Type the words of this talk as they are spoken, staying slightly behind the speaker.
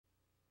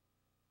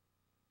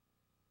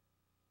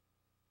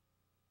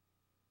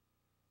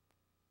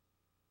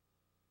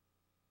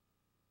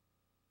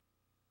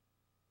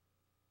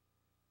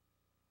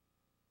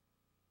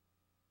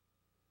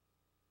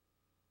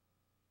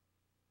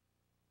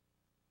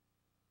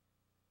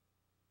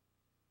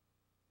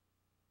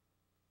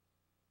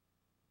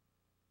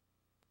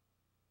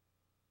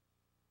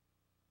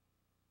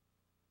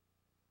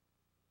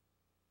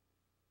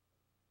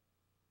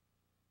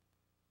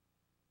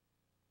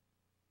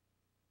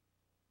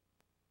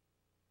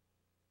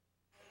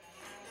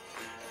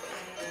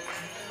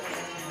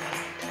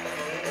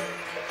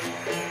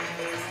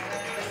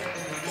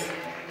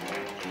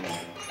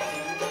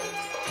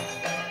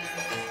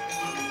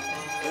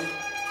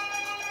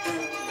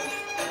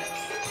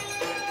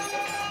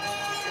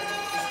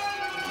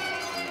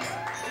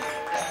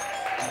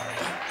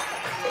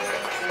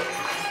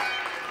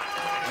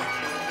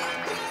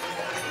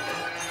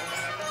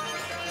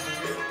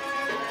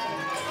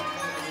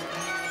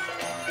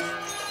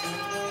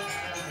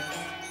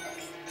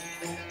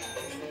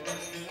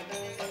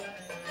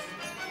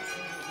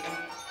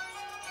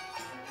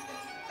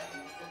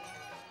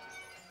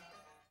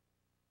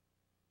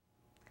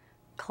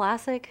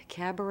classic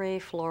cabaret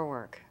floor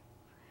work.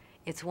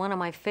 It's one of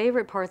my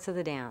favorite parts of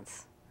the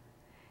dance.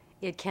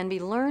 It can be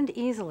learned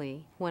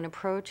easily when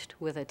approached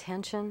with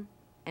attention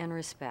and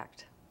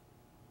respect.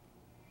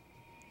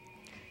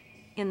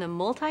 In the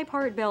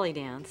multi-part belly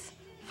dance,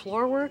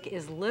 floor work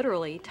is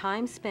literally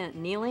time spent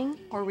kneeling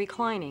or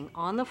reclining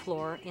on the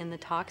floor in the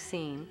talk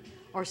scene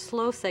or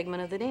slow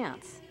segment of the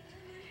dance.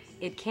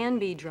 It can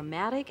be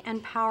dramatic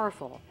and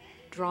powerful,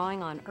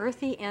 drawing on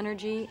earthy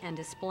energy and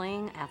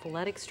displaying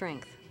athletic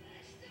strength.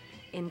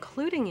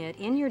 Including it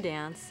in your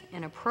dance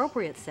in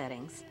appropriate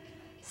settings,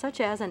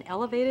 such as an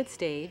elevated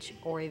stage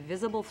or a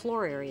visible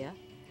floor area,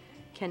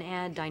 can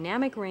add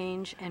dynamic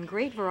range and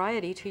great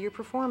variety to your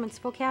performance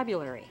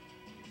vocabulary.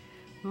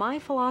 My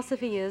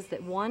philosophy is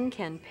that one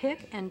can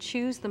pick and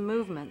choose the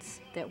movements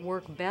that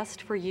work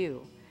best for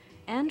you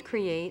and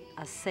create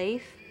a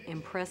safe,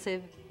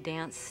 impressive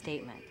dance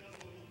statement.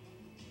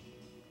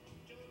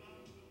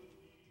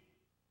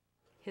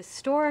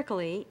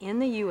 Historically, in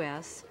the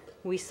U.S.,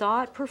 we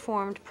saw it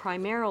performed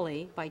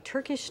primarily by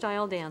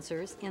Turkish-style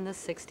dancers in the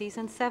 60s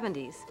and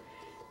 70s,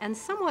 and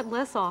somewhat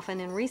less often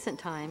in recent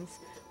times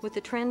with the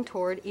trend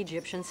toward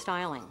Egyptian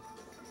styling.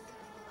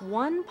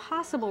 One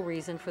possible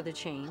reason for the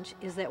change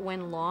is that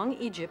when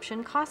long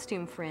Egyptian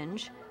costume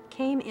fringe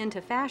came into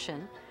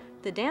fashion,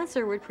 the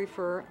dancer would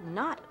prefer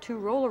not to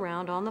roll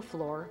around on the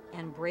floor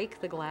and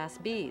break the glass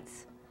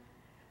beads.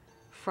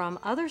 From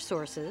other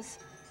sources,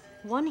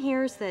 one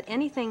hears that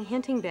anything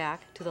hinting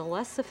back to the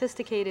less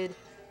sophisticated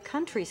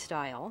country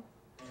style,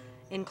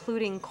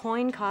 including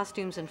coin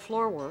costumes and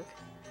floor work,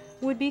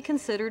 would be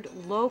considered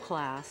low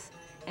class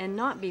and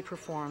not be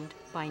performed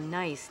by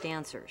nice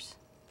dancers.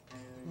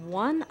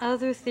 One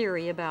other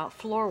theory about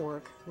floor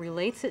work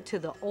relates it to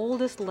the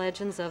oldest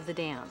legends of the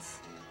dance.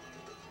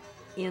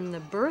 In the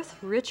birth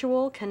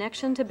ritual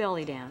connection to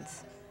belly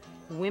dance,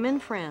 women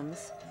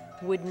friends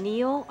would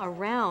kneel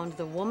around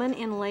the woman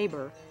in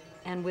labor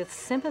and with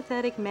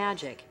sympathetic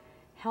magic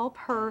help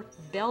her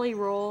belly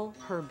roll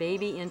her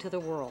baby into the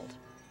world.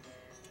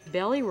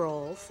 Belly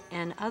rolls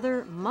and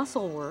other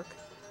muscle work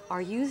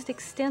are used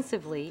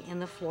extensively in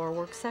the floor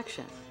work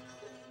section.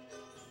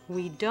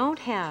 We don't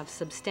have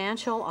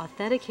substantial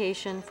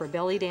authentication for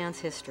belly dance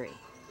history,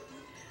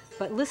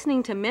 but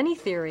listening to many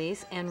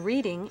theories and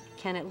reading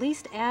can at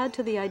least add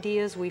to the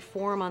ideas we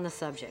form on the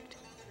subject.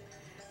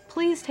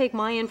 Please take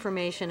my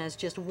information as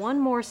just one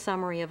more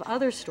summary of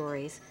other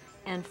stories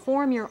and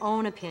form your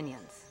own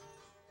opinions.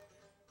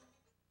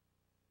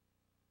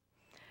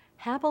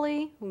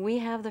 Happily, we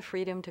have the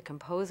freedom to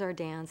compose our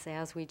dance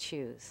as we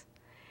choose.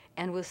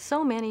 And with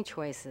so many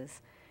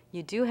choices,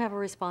 you do have a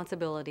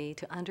responsibility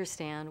to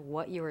understand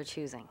what you are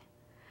choosing.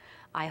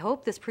 I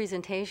hope this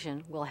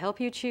presentation will help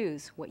you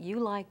choose what you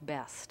like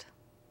best.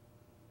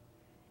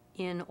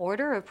 In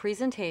order of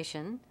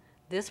presentation,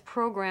 this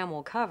program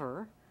will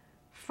cover,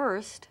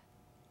 first,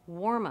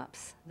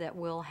 warm-ups that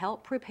will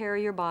help prepare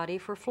your body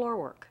for floor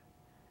work.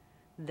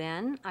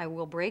 Then I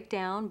will break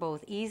down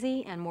both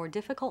easy and more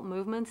difficult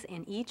movements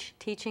in each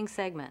teaching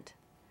segment.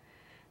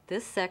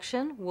 This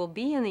section will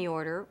be in the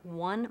order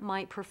one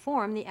might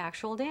perform the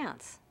actual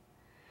dance.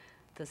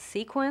 The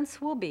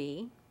sequence will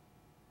be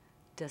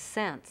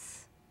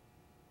descents,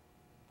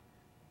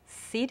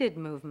 seated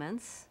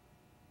movements,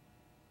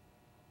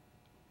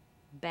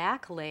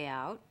 back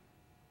layout,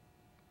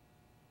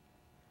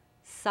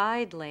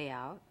 side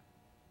layout,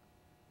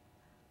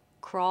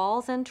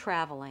 crawls and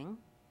traveling,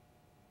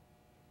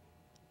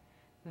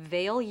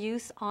 veil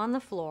use on the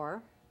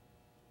floor,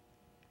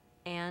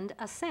 and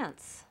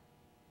ascents.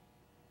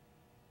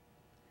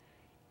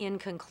 In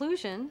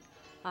conclusion,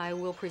 I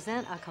will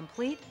present a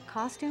complete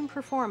costume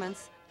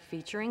performance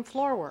featuring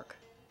floor work.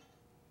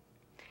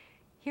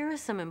 Here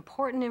is some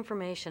important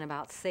information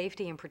about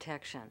safety and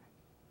protection.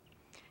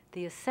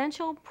 The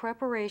essential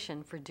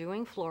preparation for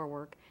doing floor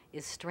work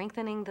is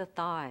strengthening the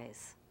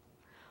thighs.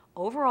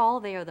 Overall,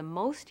 they are the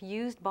most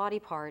used body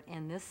part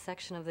in this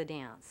section of the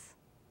dance.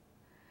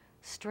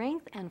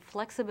 Strength and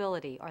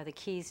flexibility are the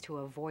keys to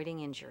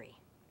avoiding injury.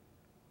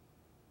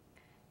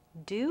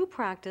 Do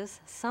practice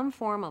some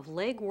form of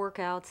leg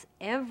workouts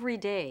every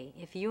day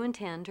if you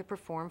intend to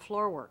perform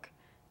floor work.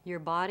 Your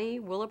body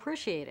will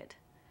appreciate it.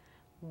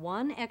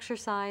 One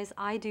exercise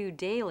I do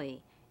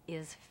daily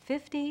is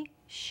 50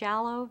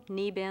 shallow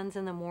knee bends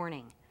in the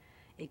morning.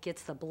 It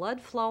gets the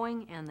blood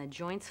flowing and the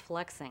joints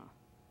flexing.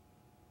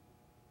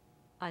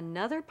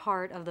 Another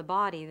part of the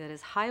body that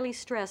is highly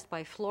stressed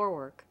by floor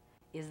work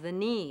is the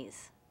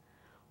knees.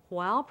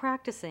 While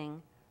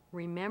practicing,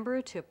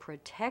 remember to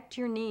protect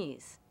your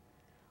knees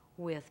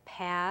with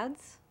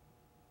pads,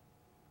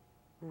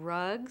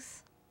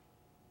 rugs,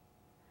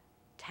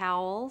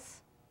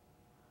 towels,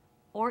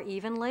 or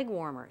even leg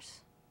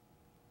warmers.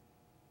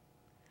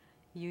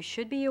 You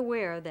should be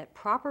aware that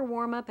proper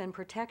warm-up and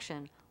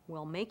protection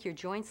will make your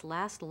joints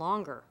last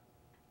longer.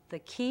 The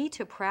key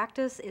to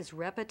practice is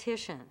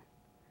repetition.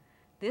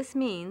 This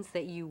means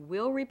that you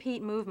will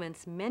repeat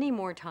movements many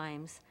more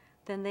times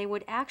than they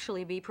would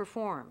actually be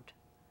performed.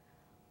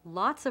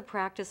 Lots of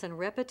practice and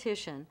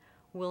repetition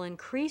will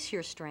increase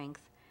your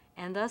strength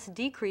and thus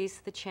decrease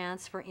the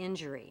chance for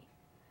injury.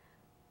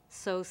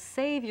 So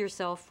save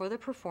yourself for the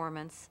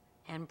performance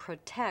and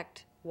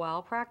protect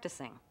while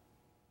practicing.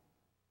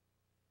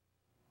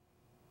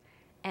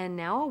 And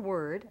now a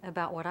word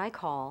about what I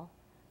call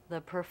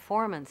the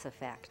performance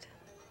effect.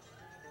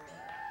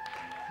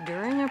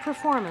 During a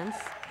performance,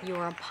 you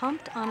are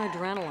pumped on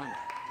adrenaline,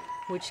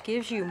 which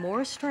gives you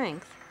more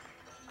strength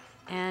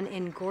and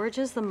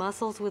engorges the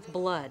muscles with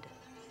blood,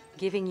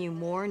 giving you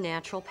more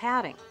natural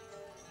padding.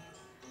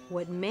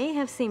 What may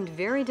have seemed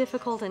very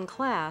difficult in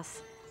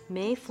class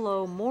may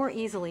flow more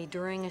easily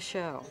during a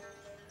show.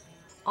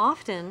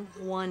 Often,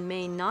 one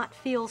may not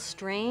feel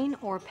strain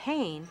or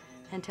pain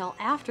until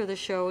after the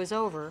show is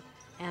over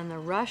and the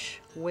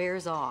rush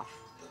wears off.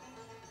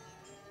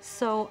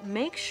 So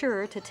make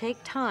sure to take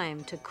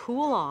time to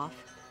cool off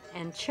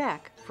and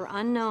check for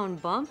unknown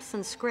bumps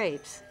and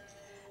scrapes,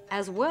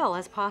 as well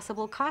as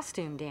possible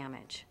costume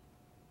damage.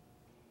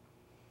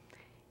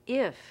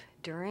 If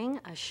during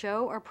a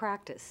show or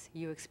practice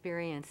you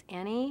experience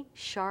any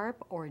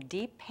sharp or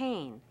deep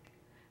pain,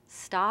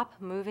 stop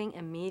moving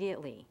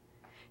immediately.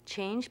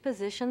 Change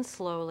position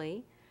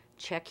slowly,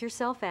 check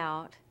yourself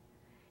out,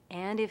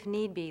 and if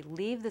need be,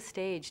 leave the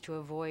stage to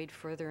avoid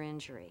further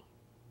injury.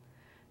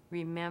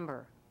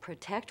 Remember,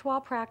 protect while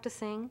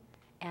practicing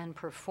and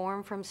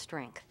perform from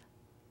strength.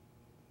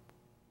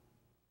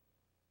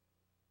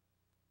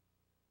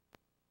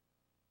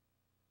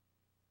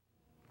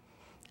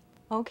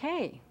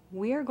 Okay,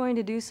 we are going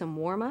to do some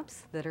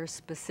warm-ups that are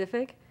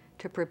specific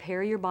to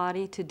prepare your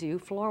body to do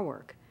floor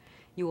work.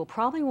 You will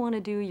probably want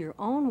to do your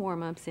own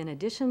warm-ups in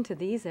addition to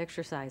these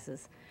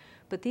exercises,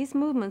 but these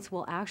movements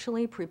will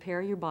actually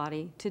prepare your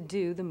body to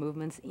do the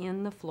movements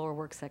in the floor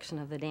work section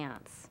of the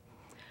dance.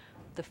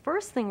 The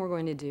first thing we're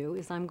going to do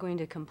is I'm going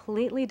to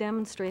completely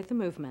demonstrate the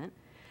movement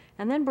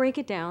and then break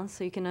it down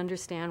so you can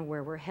understand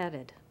where we're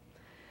headed.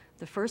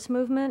 The first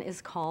movement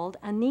is called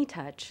a knee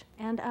touch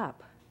and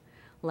up.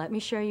 Let me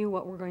show you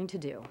what we're going to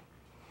do.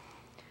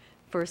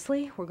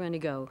 Firstly, we're going to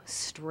go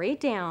straight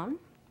down,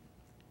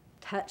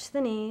 touch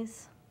the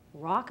knees,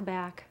 rock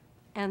back,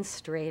 and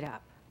straight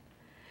up.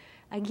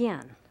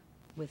 Again,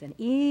 with an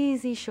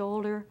easy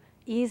shoulder,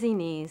 easy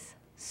knees,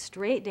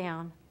 straight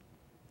down,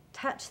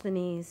 touch the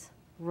knees,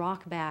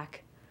 rock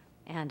back,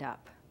 and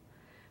up.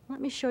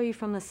 Let me show you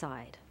from the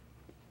side.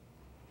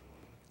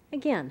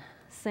 Again,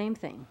 same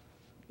thing.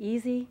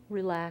 Easy,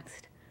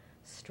 relaxed,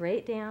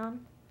 straight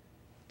down,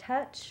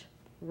 touch,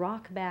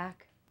 rock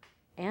back,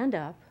 and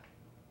up.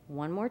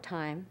 One more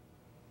time.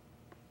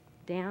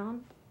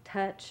 Down,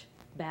 touch,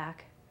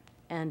 back,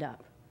 and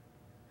up.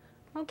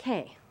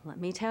 Okay, let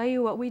me tell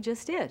you what we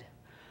just did.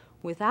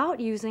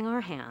 Without using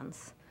our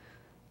hands,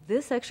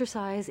 this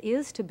exercise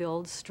is to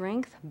build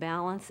strength,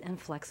 balance, and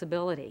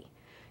flexibility.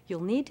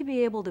 You'll need to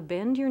be able to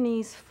bend your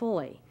knees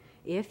fully.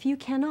 If you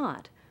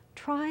cannot,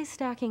 try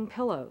stacking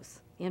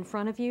pillows in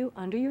front of you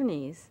under your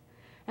knees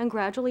and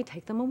gradually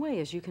take them away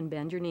as you can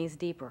bend your knees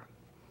deeper.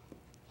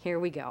 Here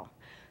we go.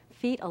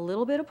 Feet a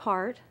little bit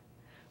apart.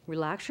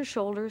 Relax your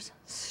shoulders,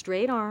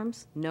 straight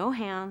arms, no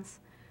hands,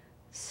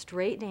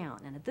 straight down.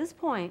 And at this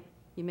point,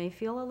 you may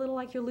feel a little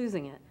like you're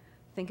losing it.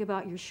 Think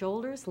about your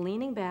shoulders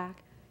leaning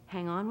back,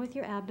 hang on with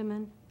your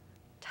abdomen,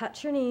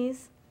 touch your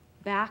knees,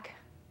 back,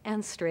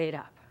 and straight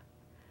up.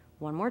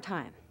 One more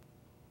time.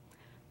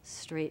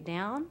 Straight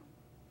down,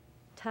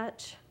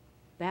 touch,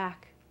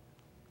 back,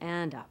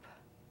 and up.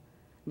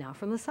 Now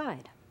from the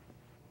side.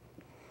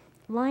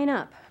 Line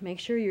up. Make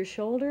sure your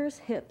shoulders,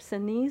 hips,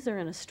 and knees are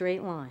in a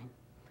straight line.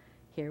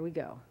 Here we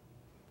go.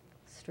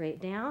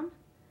 Straight down,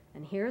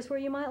 and here's where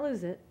you might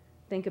lose it.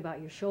 Think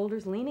about your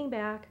shoulders leaning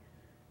back,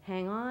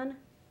 hang on,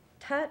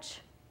 touch,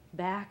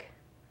 back,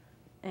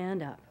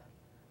 and up.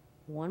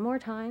 One more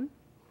time.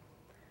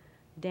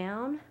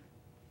 Down,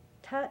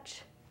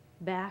 touch,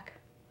 back,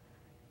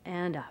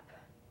 and up.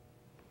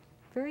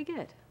 Very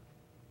good.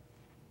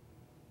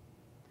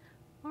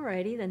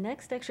 Alrighty, the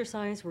next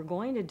exercise we're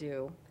going to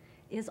do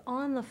is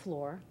on the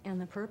floor, and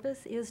the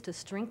purpose is to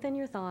strengthen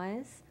your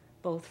thighs,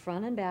 both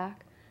front and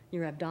back,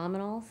 your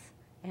abdominals,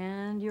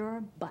 and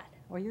your butt,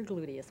 or your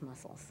gluteus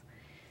muscles.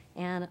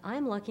 And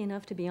I'm lucky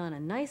enough to be on a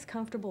nice,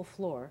 comfortable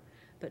floor,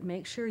 but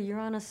make sure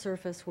you're on a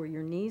surface where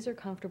your knees are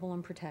comfortable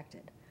and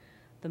protected.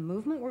 The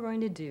movement we're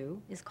going to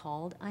do is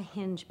called a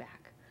hinge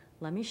back.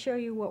 Let me show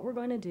you what we're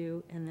going to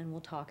do, and then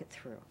we'll talk it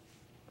through.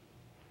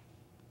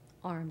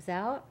 Arms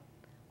out,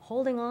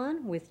 holding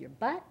on with your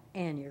butt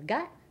and your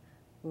gut.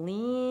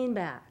 Lean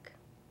back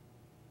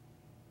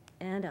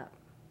and up,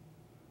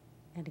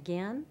 and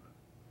again,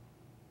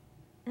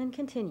 and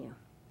continue.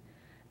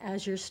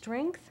 As your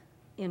strength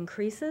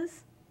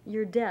increases,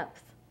 your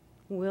depth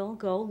will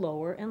go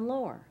lower and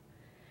lower.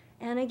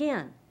 And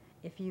again,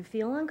 if you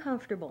feel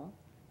uncomfortable,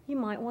 you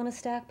might want to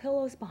stack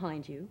pillows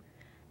behind you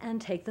and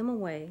take them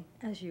away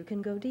as you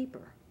can go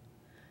deeper.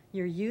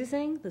 You're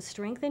using the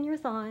strength in your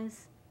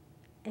thighs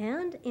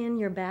and in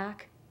your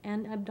back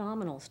and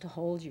abdominals to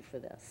hold you for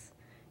this.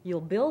 You'll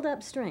build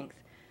up strength.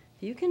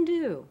 If you can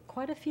do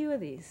quite a few of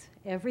these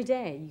every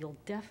day, you'll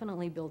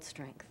definitely build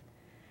strength.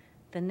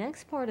 The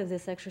next part of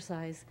this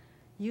exercise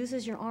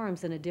uses your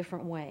arms in a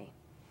different way.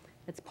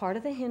 It's part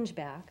of the hinge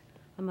back.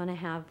 I'm going to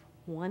have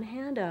one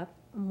hand up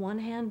and one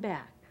hand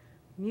back.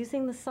 I'm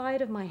using the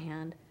side of my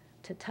hand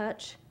to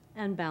touch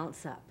and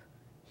bounce up.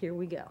 Here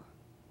we go.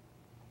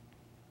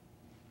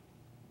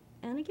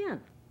 And again.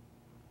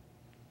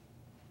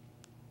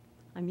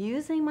 I'm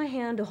using my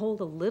hand to hold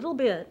a little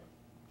bit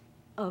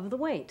of the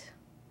weight,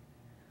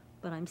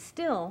 but I'm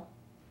still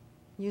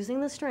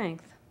using the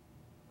strength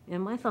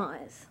in my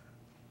thighs.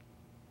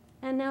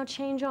 And now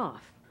change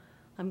off.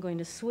 I'm going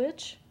to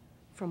switch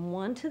from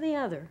one to the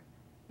other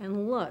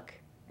and look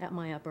at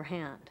my upper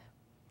hand.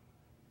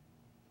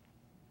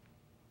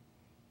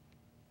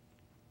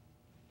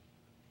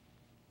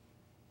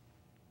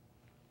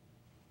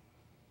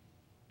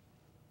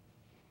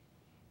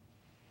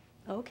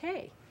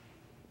 Okay.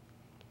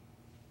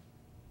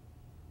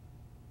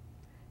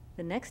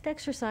 The next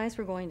exercise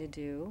we're going to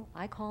do,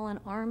 I call an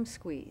arm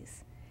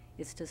squeeze.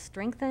 It's to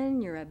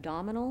strengthen your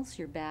abdominals,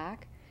 your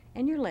back,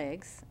 and your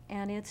legs,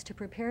 and it's to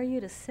prepare you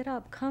to sit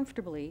up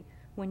comfortably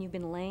when you've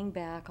been laying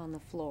back on the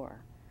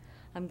floor.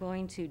 I'm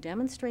going to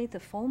demonstrate the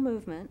full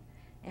movement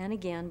and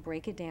again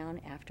break it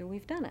down after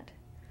we've done it.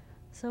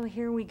 So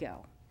here we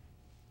go.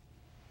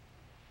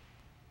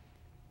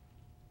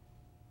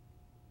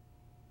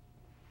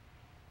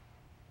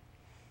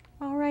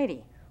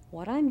 Alrighty,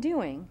 what I'm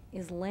doing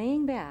is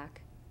laying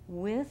back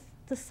with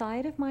the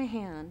side of my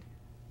hand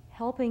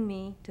helping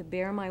me to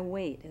bear my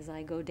weight as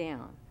I go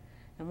down.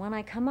 And when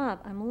I come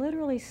up, I'm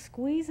literally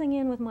squeezing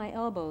in with my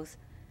elbows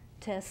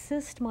to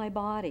assist my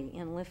body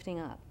in lifting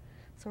up.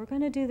 So we're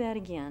going to do that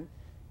again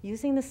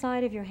using the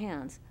side of your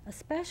hands,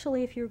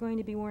 especially if you're going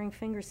to be wearing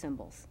finger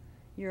cymbals.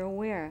 You're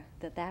aware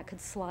that that could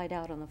slide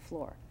out on the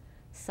floor.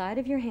 Side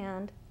of your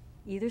hand,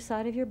 either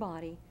side of your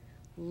body,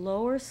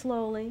 lower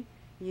slowly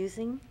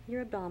using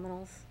your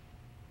abdominals,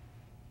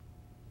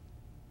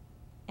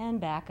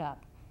 and back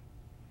up.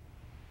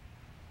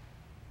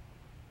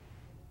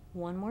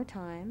 One more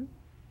time.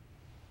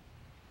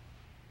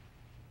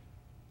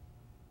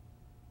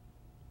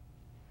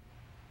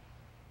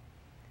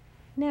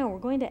 Now we're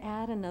going to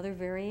add another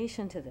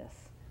variation to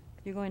this.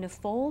 You're going to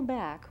fold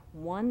back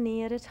one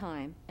knee at a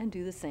time and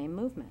do the same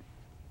movement.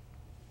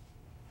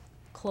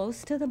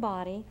 Close to the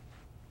body,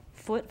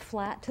 foot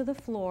flat to the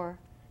floor,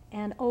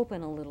 and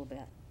open a little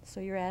bit, so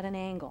you're at an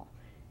angle.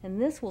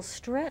 And this will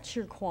stretch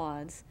your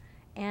quads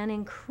and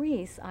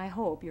increase, I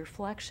hope, your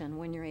flexion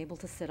when you're able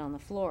to sit on the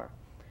floor.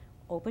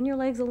 Open your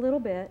legs a little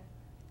bit,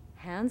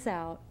 hands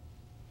out.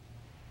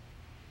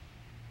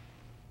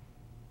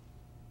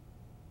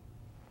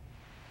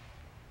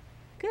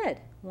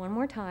 Good. One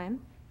more time.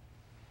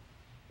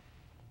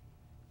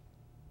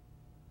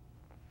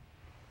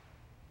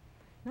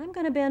 Now I'm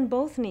going to bend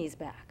both knees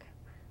back.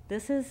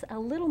 This is a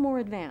little more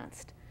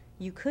advanced.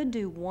 You could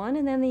do one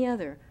and then the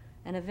other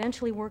and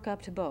eventually work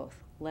up to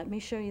both. Let me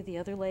show you the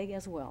other leg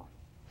as well.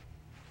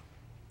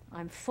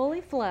 I'm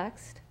fully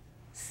flexed,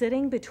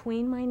 sitting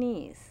between my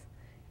knees,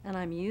 and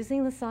I'm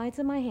using the sides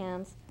of my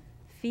hands,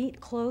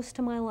 feet close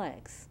to my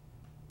legs.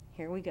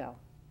 Here we go.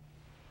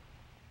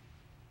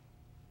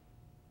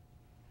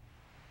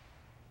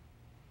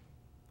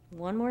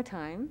 One more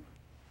time.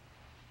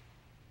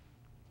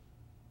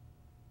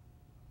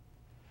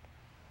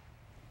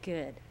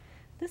 Good.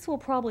 This will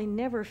probably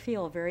never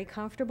feel very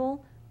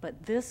comfortable,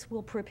 but this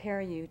will prepare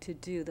you to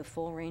do the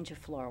full range of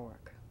floor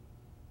work.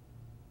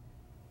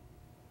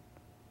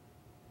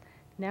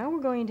 Now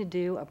we're going to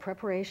do a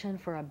preparation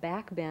for a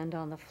back bend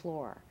on the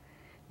floor.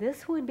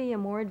 This would be a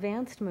more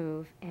advanced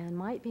move and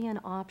might be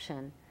an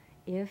option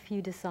if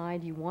you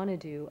decide you want to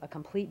do a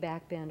complete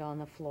back bend on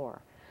the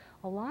floor.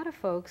 A lot of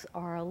folks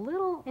are a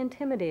little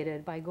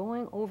intimidated by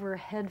going over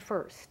head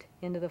first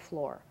into the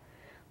floor.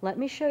 Let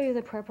me show you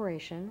the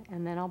preparation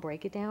and then I'll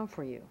break it down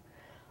for you.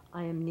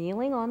 I am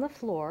kneeling on the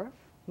floor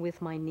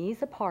with my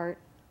knees apart,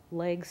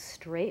 legs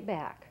straight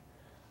back.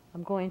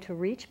 I'm going to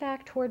reach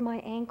back toward my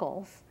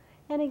ankles,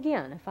 and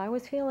again, if I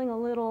was feeling a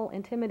little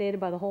intimidated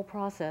by the whole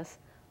process,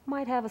 I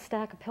might have a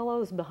stack of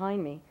pillows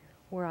behind me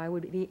where I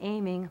would be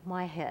aiming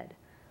my head.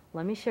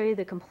 Let me show you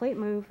the complete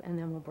move and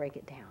then we'll break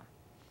it down.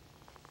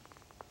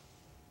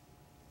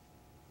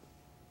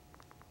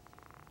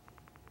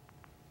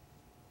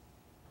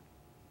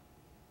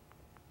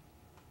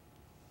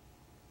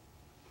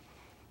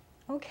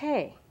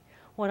 Okay,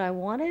 what I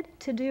wanted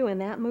to do in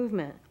that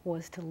movement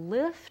was to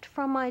lift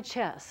from my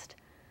chest,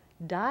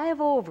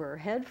 dive over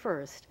head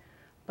first,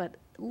 but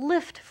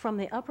lift from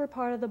the upper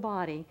part of the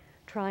body,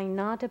 trying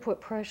not to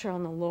put pressure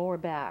on the lower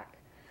back.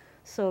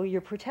 So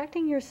you're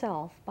protecting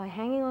yourself by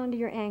hanging onto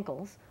your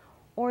ankles,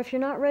 or if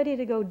you're not ready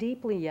to go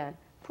deeply yet,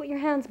 put your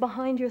hands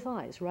behind your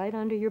thighs, right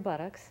under your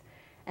buttocks,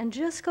 and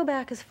just go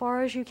back as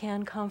far as you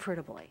can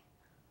comfortably.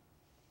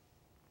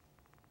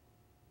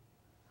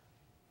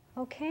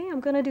 Okay, I'm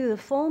going to do the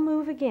full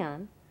move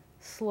again,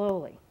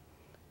 slowly.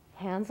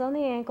 Hands on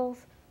the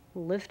ankles,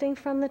 lifting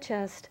from the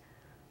chest.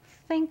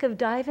 Think of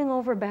diving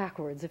over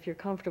backwards if you're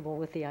comfortable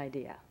with the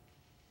idea.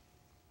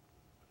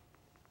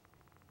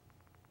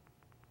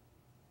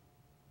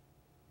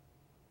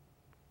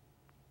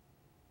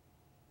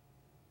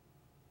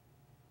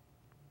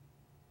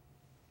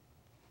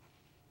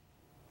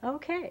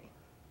 Okay.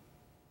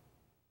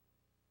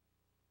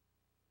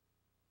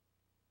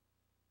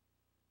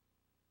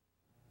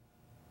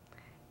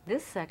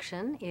 This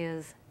section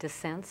is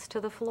descents to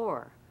the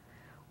floor,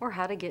 or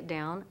how to get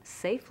down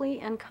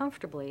safely and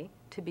comfortably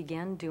to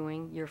begin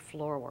doing your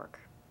floor work.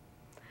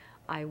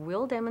 I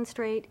will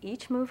demonstrate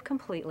each move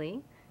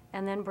completely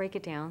and then break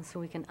it down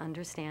so we can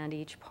understand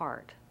each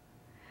part.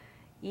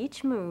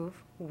 Each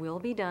move will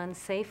be done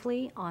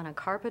safely on a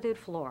carpeted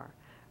floor.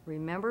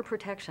 Remember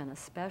protection,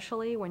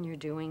 especially when you're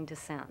doing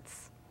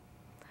descents.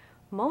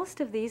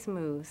 Most of these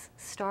moves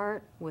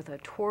start with a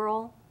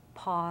twirl,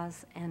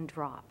 pause, and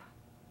drop.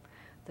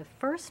 The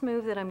first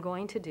move that I'm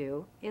going to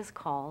do is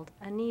called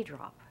a knee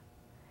drop.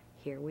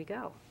 Here we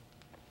go.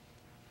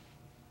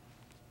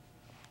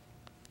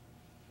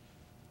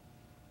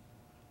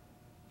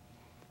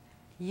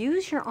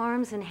 Use your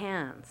arms and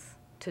hands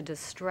to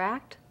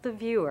distract the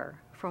viewer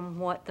from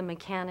what the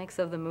mechanics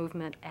of the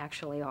movement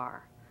actually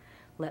are.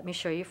 Let me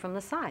show you from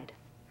the side.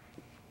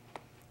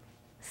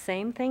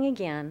 Same thing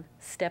again,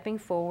 stepping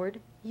forward,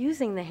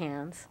 using the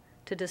hands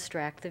to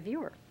distract the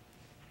viewer.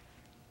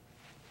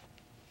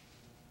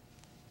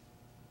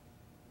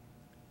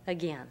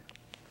 Again,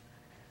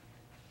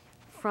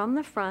 from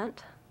the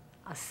front,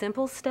 a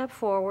simple step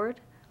forward,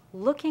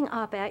 looking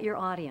up at your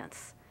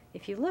audience.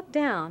 If you look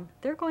down,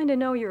 they're going to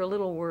know you're a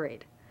little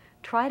worried.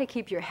 Try to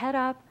keep your head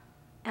up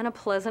and a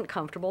pleasant,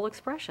 comfortable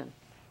expression.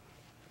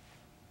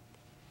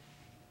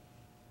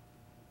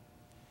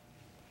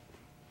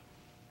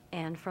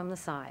 And from the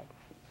side.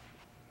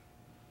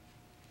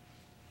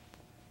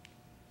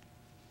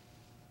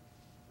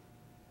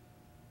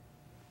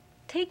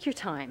 Take your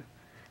time.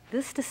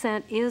 This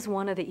descent is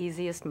one of the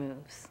easiest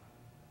moves.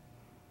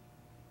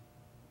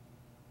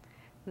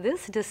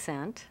 This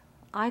descent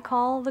I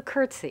call the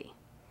curtsy.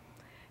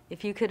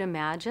 If you could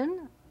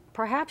imagine,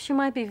 perhaps you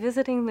might be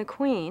visiting the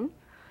Queen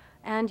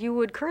and you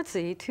would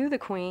curtsy to the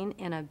Queen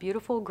in a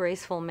beautiful,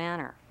 graceful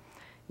manner.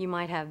 You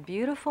might have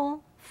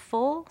beautiful,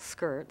 full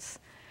skirts,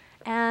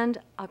 and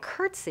a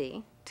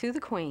curtsy to the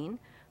Queen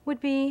would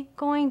be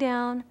going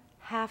down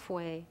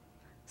halfway,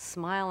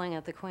 smiling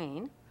at the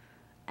Queen,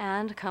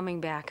 and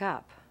coming back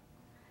up.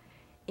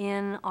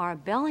 In our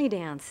belly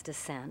dance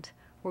descent,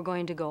 we're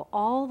going to go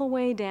all the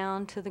way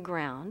down to the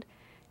ground,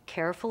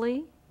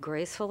 carefully,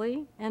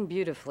 gracefully, and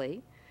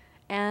beautifully,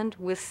 and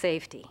with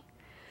safety.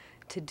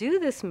 To do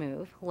this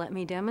move, let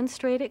me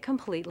demonstrate it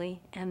completely,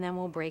 and then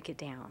we'll break it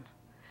down.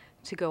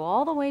 To go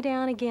all the way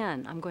down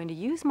again, I'm going to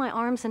use my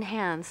arms and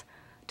hands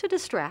to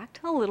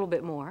distract a little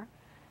bit more,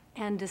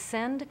 and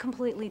descend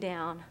completely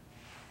down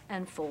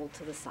and fold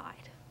to the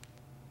side.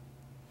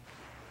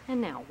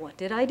 And now, what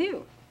did I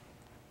do?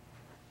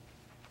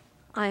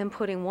 I am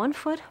putting one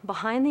foot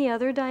behind the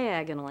other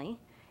diagonally,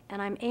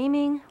 and I'm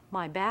aiming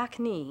my back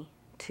knee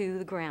to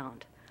the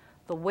ground.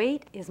 The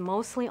weight is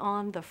mostly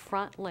on the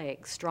front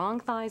leg.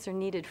 Strong thighs are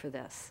needed for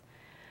this.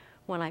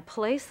 When I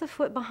place the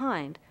foot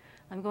behind,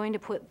 I'm going to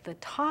put the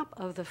top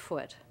of the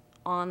foot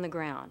on the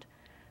ground.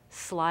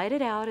 Slide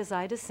it out as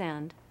I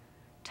descend,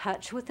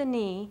 touch with the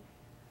knee,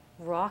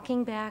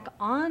 rocking back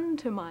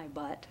onto my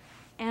butt,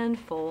 and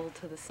fold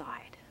to the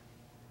side.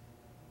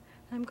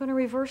 I'm going to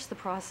reverse the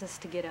process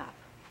to get up.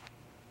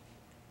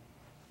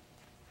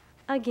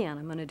 Again,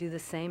 I'm going to do the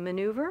same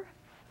maneuver.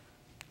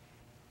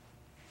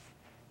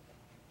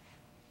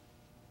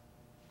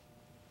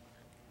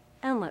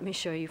 And let me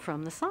show you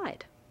from the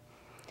side.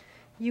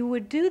 You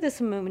would do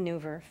this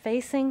maneuver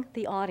facing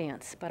the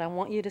audience, but I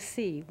want you to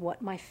see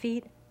what my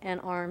feet and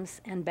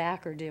arms and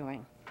back are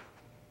doing.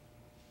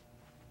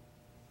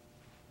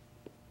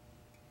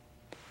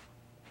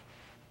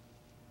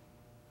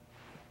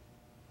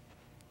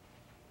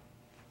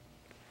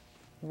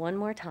 One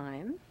more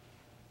time.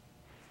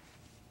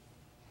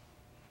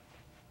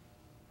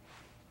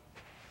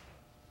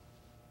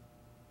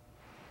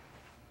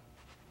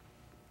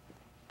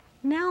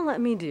 Now let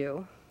me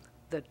do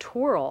the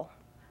twirl,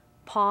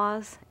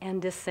 pause,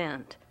 and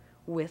descent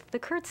with the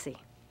curtsy.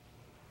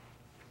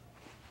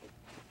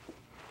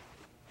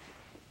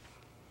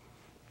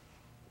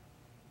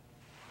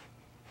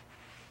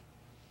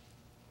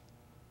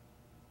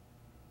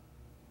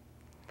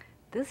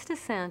 This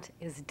descent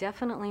is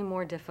definitely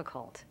more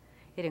difficult.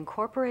 It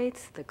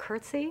incorporates the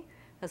curtsy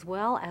as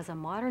well as a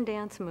modern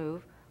dance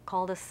move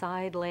called a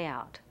side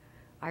layout.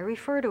 I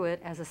refer to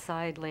it as a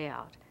side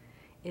layout.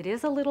 It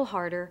is a little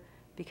harder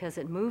because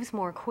it moves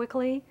more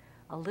quickly,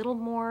 a little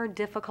more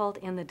difficult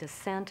in the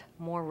descent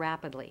more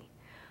rapidly.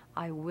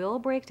 I will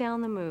break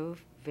down the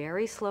move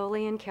very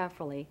slowly and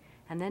carefully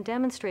and then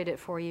demonstrate it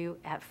for you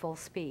at full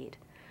speed.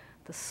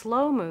 The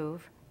slow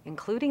move,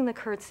 including the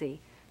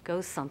curtsy,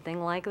 goes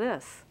something like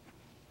this.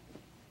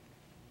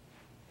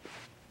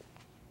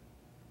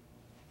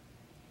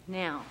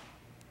 Now,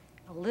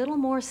 a little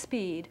more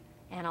speed,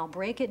 and I'll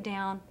break it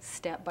down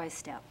step by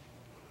step.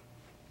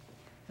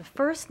 The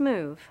first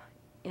move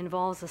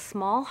involves a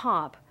small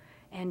hop,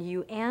 and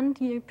you end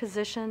your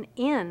position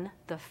in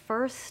the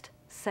first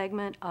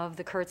segment of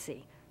the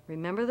curtsy.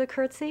 Remember the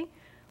curtsy?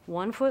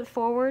 1 foot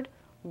forward,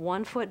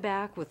 1 foot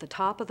back with the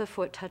top of the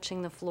foot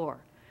touching the floor.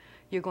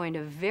 you're going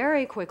to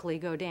very quickly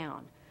go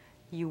down.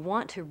 You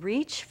want to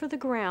reach for the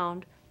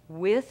ground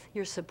with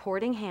your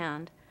supporting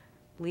hand,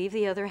 leave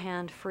the other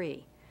hand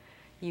free.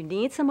 You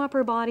need some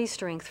upper body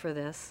strength for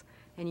this,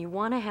 and you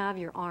want to have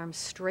your arms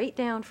straight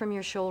down from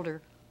your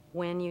shoulder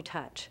when you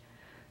touch.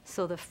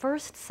 So the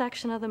first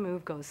section of the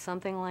move goes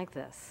something like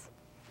this.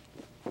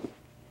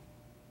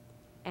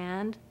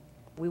 And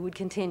we would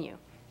continue.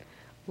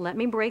 Let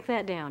me break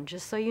that down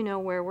just so you know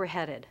where we're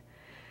headed.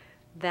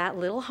 That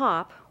little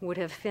hop would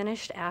have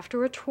finished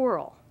after a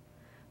twirl,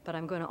 but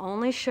I'm going to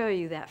only show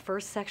you that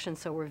first section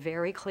so we're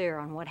very clear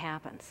on what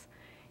happens.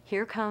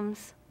 Here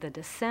comes the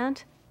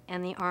descent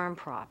and the arm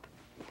prop.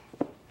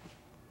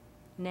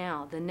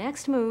 Now, the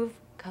next move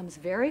comes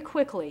very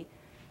quickly,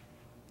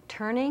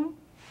 turning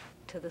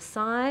to the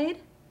side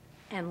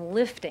and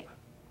lifting.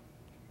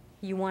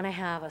 You want to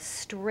have a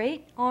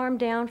straight arm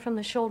down from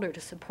the shoulder to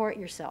support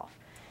yourself.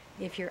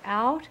 If you're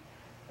out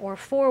or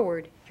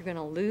forward, you're going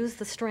to lose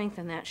the strength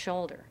in that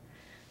shoulder.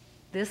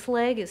 This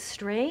leg is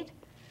straight.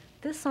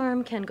 This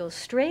arm can go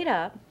straight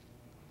up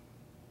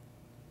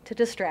to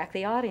distract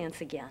the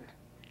audience again.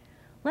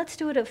 Let's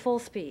do it at full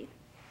speed.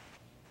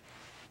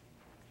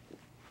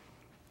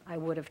 I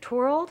would have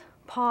twirled,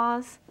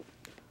 pause,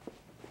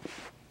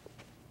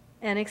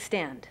 and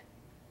extend.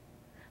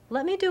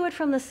 Let me do it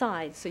from the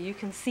side so you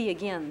can see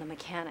again the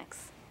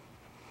mechanics.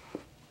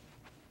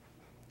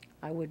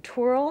 I would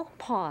twirl,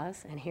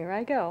 pause, and here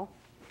I go.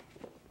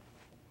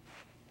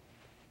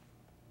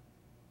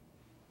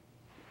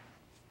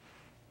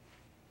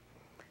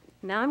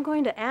 Now I'm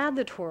going to add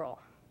the twirl.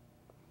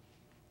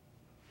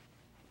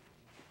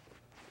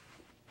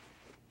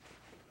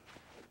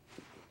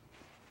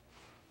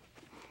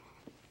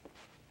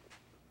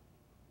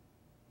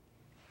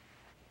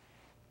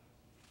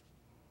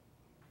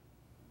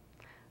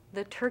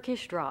 The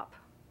Turkish drop.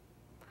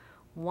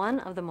 One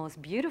of the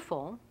most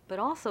beautiful, but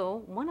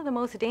also one of the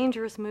most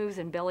dangerous moves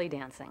in belly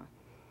dancing.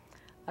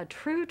 A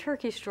true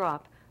Turkish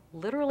drop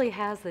literally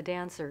has the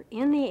dancer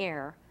in the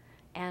air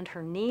and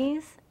her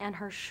knees and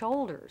her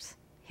shoulders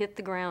hit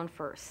the ground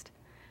first.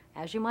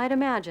 As you might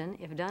imagine,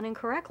 if done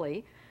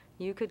incorrectly,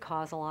 you could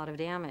cause a lot of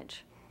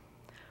damage.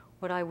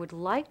 What I would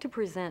like to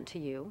present to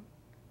you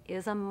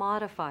is a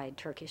modified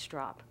Turkish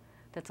drop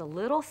that's a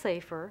little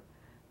safer,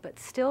 but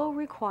still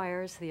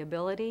requires the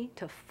ability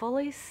to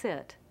fully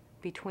sit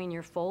between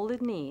your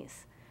folded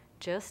knees,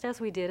 just as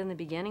we did in the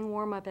beginning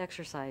warm-up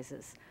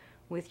exercises,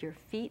 with your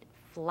feet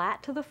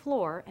flat to the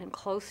floor and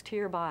close to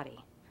your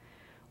body.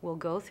 We'll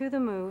go through the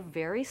move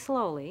very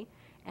slowly,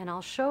 and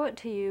I'll show it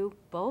to you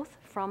both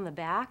from the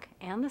back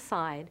and the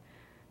side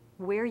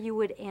where you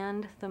would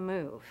end the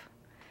move.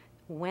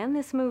 When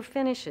this move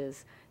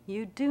finishes,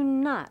 you do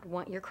not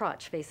want your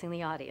crotch facing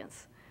the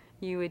audience.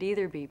 You would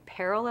either be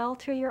parallel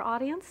to your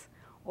audience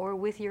or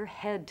with your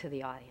head to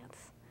the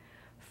audience.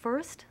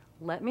 First,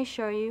 let me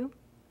show you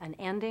an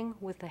ending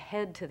with the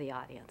head to the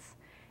audience,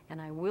 and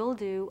I will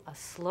do a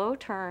slow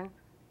turn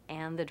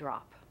and the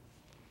drop.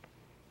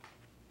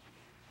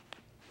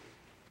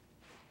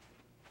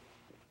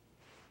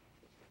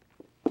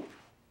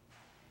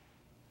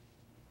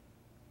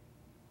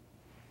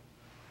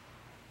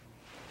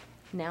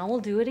 Now we'll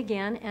do it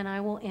again, and I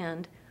will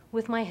end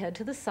with my head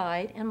to the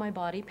side and my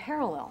body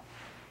parallel.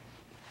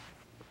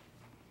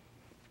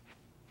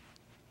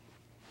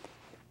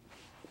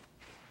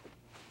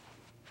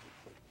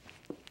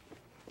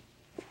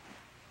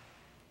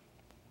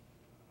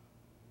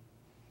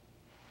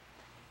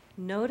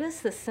 Notice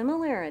the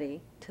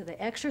similarity to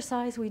the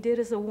exercise we did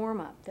as a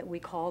warm-up that we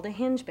called a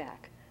hinge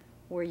back,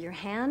 where your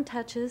hand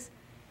touches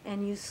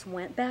and you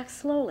went back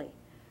slowly.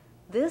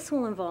 This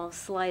will involve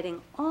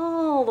sliding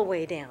all the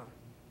way down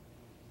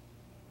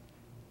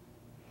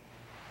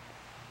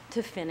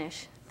to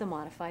finish the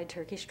modified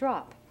Turkish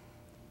drop.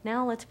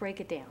 Now let's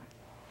break it down.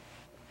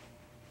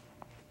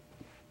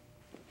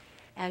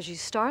 As you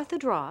start the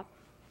drop,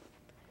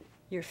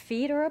 your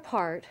feet are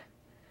apart,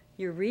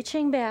 you're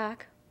reaching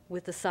back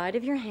with the side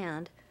of your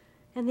hand,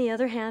 and the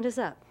other hand is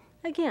up.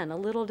 Again, a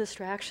little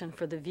distraction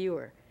for the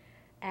viewer.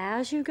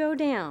 As you go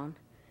down,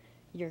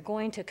 you're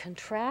going to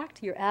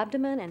contract your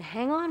abdomen and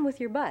hang on with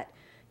your butt.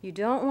 You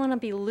don't want to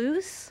be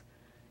loose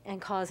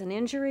and cause an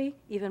injury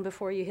even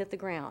before you hit the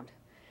ground.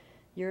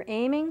 You're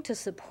aiming to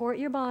support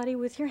your body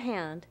with your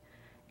hand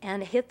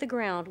and hit the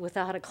ground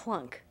without a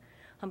clunk.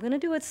 I'm going to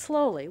do it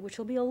slowly, which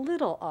will be a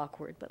little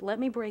awkward, but let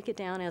me break it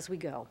down as we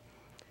go.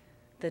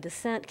 The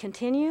descent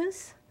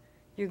continues.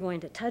 You're going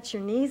to touch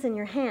your knees in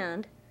your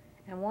hand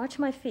and watch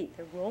my feet.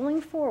 They're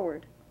rolling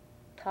forward.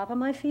 Top of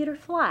my feet are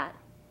flat.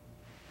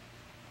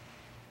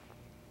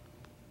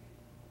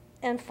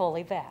 And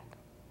fully back.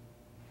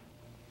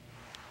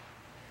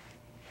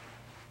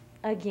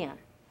 Again.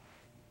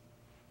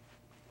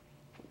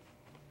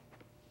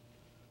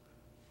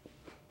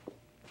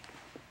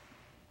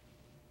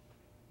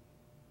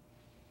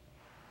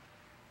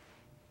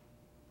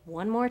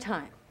 One more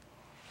time.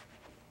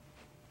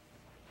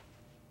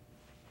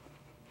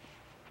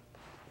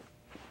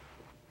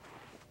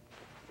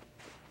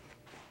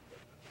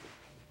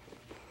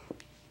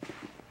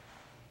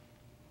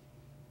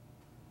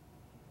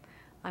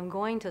 I'm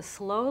going to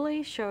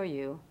slowly show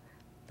you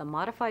the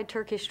modified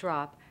Turkish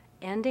drop,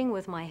 ending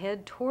with my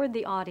head toward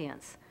the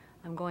audience.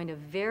 I'm going to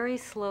very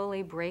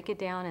slowly break it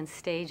down in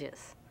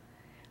stages.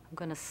 I'm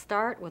going to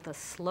start with a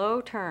slow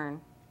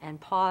turn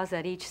and pause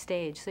at each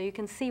stage so you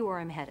can see where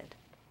I'm headed.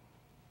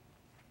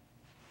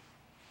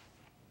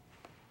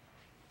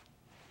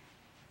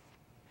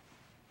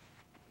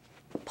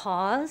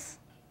 Pause,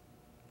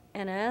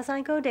 and as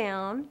I go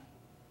down,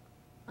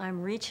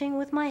 I'm reaching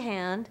with my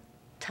hand,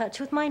 touch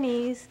with my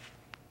knees,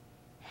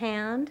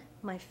 hand,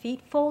 my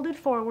feet folded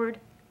forward,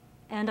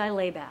 and I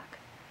lay back.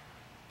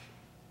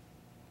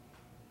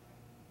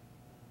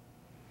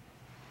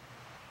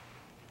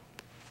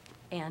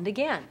 And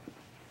again,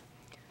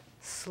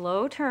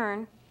 slow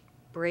turn,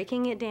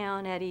 breaking it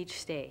down at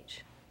each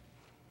stage.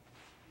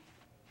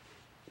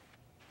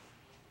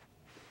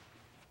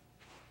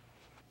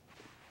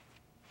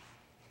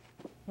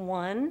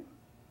 One,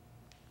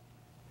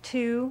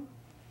 two,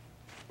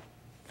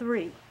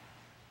 three.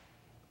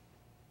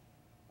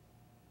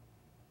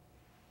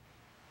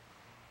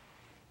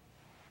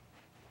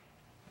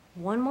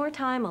 One more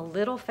time, a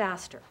little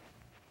faster.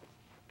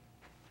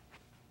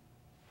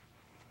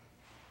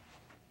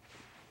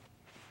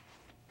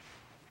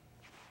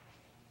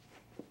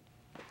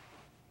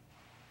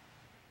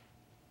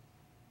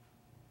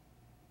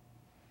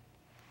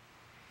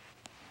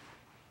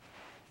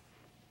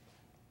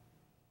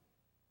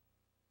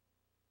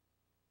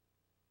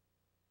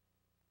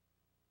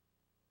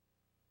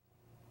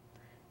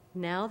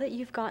 Now that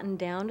you've gotten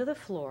down to the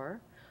floor,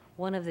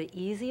 one of the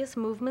easiest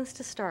movements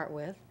to start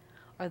with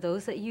are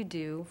those that you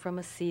do from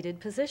a seated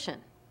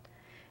position.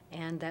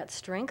 And that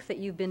strength that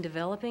you've been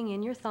developing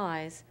in your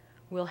thighs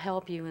will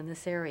help you in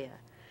this area.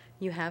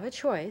 You have a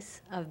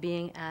choice of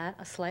being at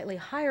a slightly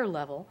higher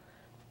level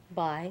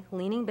by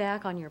leaning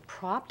back on your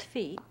propped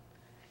feet,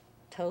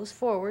 toes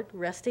forward,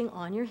 resting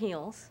on your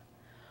heels,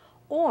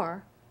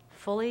 or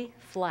fully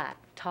flat,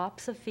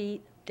 tops of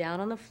feet down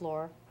on the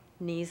floor,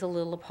 knees a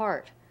little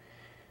apart.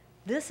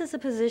 This is a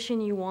position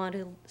you want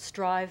to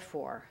strive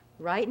for.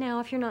 Right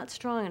now, if you're not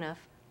strong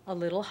enough, a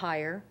little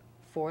higher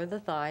for the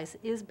thighs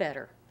is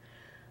better.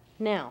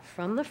 Now,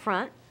 from the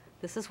front,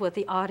 this is what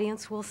the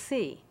audience will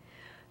see.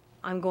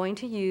 I'm going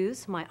to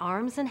use my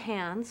arms and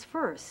hands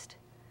first.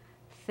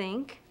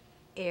 Think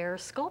air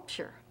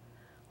sculpture.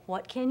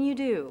 What can you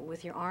do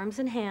with your arms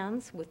and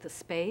hands with the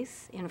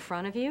space in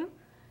front of you,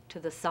 to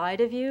the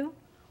side of you,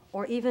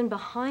 or even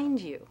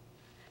behind you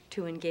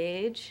to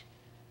engage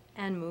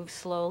and move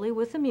slowly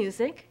with the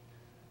music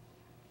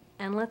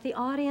and let the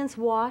audience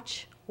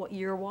watch what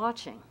you're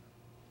watching.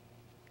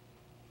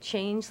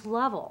 Change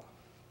level.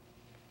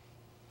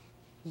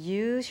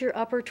 Use your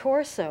upper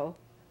torso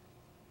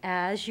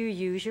as you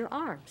use your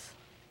arms.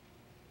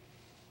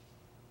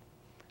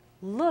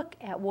 Look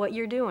at what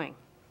you're doing.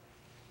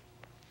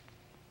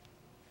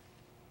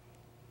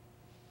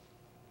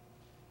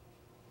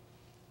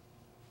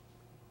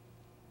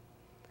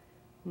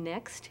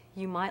 Next,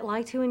 you might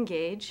like to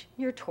engage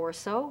your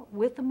torso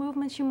with the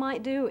movements you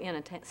might do in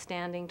a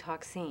standing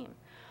taksim.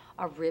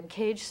 A rib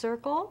cage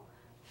circle,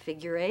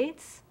 figure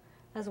eights,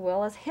 as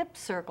well as hip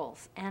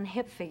circles and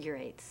hip figure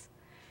eights.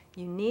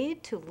 You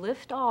need to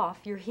lift off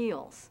your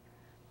heels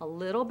a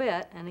little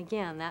bit, and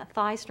again, that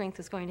thigh strength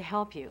is going to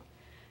help you.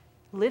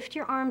 Lift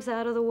your arms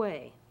out of the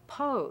way,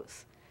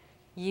 pose,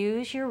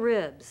 use your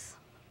ribs.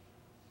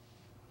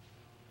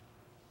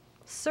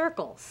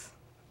 Circles,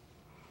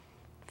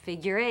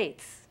 figure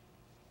eights,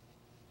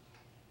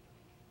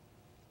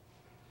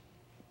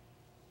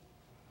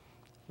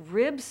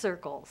 rib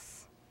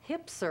circles,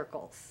 hip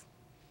circles,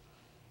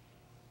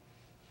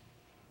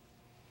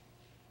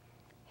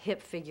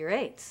 hip figure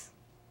eights.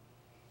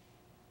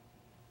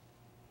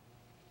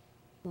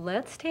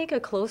 Let's take a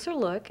closer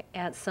look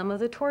at some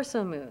of the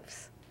torso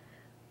moves.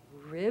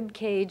 Rib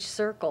cage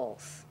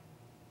circles,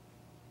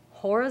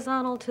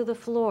 horizontal to the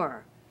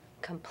floor,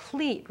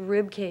 complete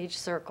rib cage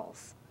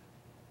circles.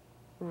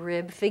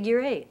 Rib figure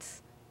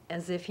eights,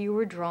 as if you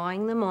were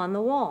drawing them on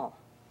the wall.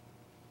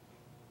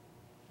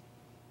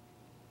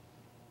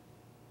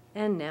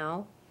 And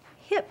now,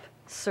 hip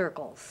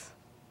circles.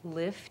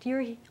 Lift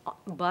your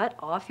butt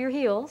off your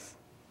heels.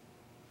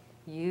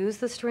 Use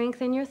the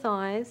strength in your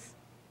thighs.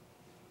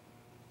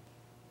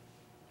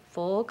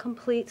 Full,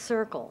 complete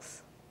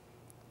circles.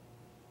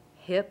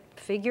 Hip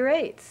figure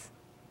eights.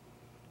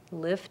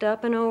 Lift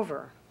up and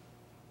over,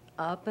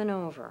 up and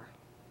over.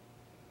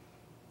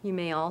 You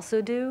may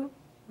also do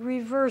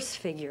reverse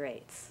figure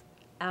eights,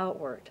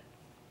 outward.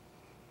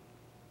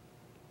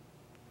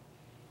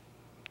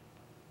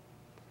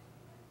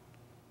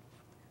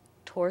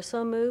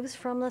 Torso moves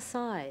from the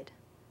side.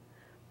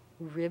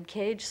 Rib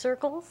cage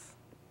circles,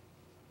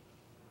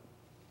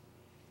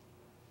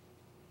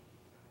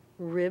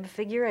 rib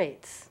figure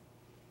eights,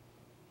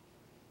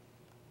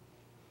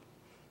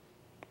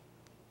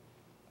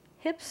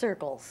 hip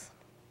circles,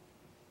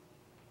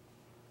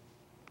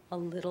 a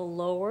little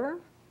lower,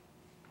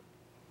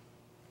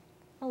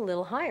 a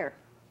little higher,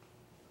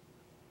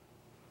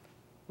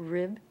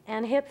 rib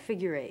and hip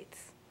figure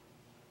eights,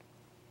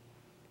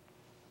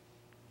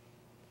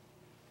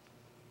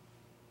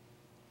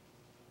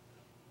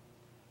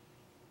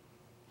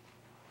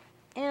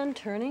 And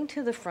turning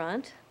to the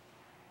front,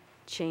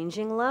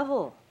 changing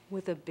level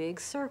with a big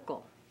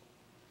circle.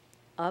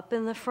 Up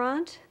in the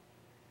front,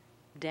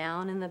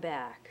 down in the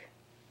back.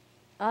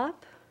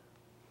 Up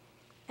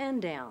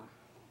and down.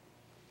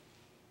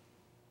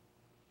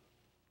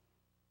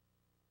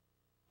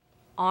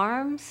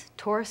 Arms,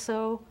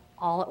 torso,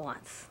 all at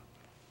once.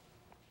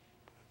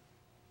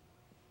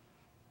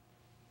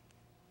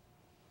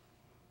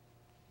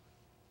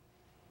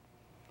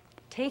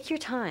 Take your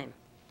time.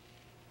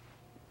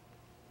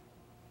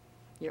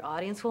 Your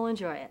audience will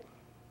enjoy it.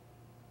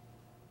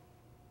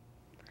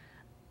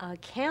 A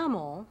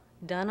camel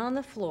done on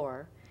the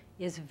floor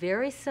is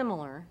very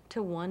similar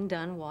to one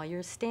done while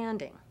you're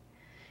standing.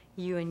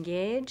 You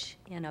engage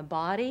in a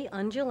body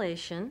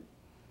undulation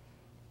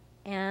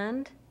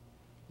and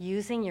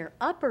using your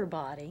upper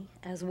body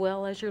as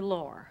well as your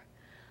lower.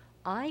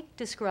 I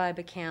describe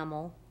a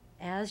camel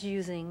as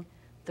using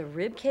the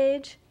rib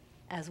cage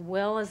as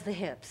well as the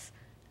hips,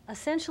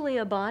 essentially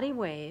a body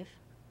wave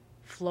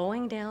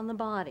flowing down the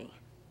body.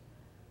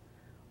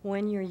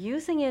 When you're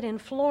using it in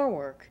floor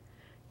work,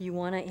 you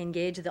want to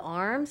engage the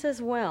arms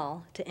as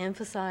well to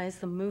emphasize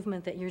the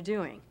movement that you're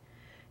doing.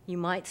 You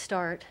might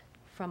start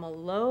from a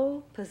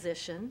low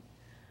position,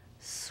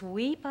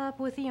 sweep up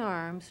with the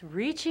arms,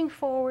 reaching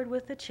forward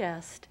with the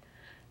chest,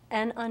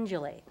 and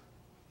undulate.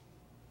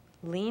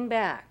 Lean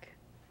back.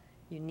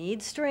 You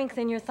need strength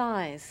in your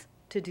thighs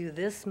to do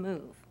this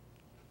move.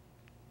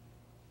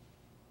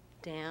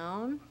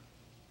 Down,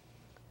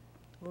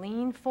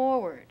 lean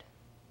forward,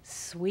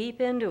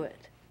 sweep into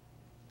it,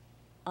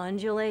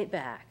 undulate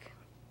back.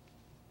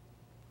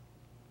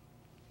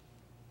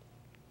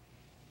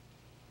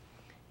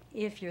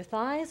 If your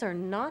thighs are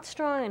not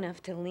strong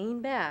enough to lean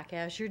back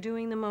as you're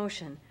doing the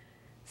motion,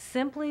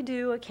 simply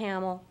do a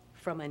camel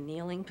from a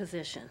kneeling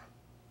position.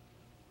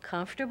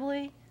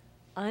 Comfortably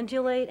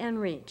undulate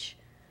and reach.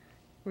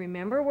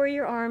 Remember where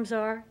your arms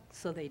are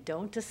so they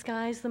don't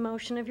disguise the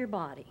motion of your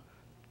body.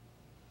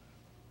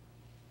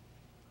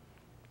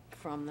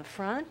 From the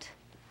front,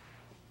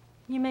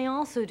 you may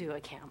also do a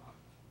camel.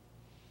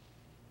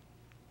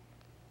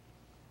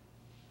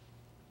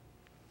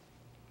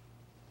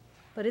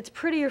 But it's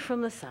prettier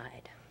from the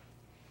side.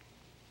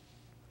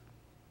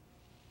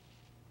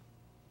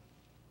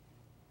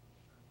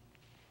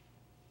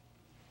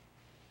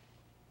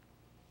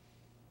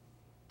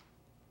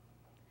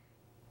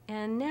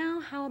 And now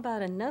how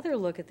about another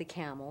look at the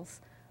camels,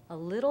 a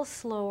little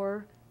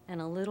slower and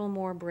a little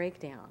more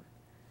breakdown.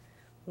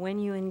 When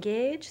you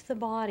engage the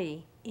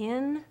body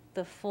in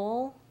the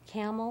full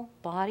camel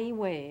body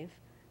wave,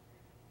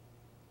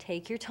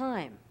 take your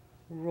time,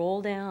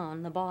 roll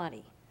down the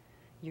body.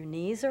 Your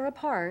knees are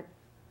apart,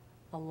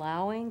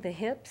 allowing the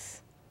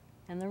hips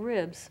and the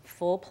ribs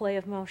full play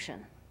of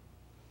motion.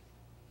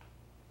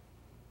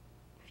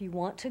 If you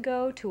want to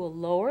go to a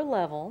lower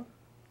level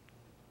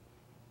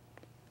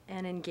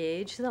and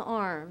engage the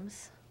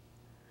arms,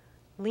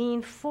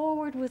 lean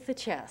forward with the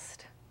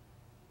chest.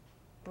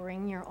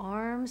 Bring your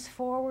arms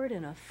forward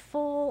in a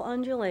full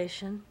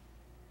undulation,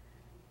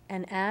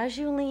 and as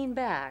you lean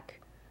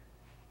back,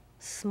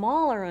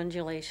 smaller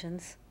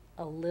undulations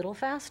a little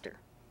faster.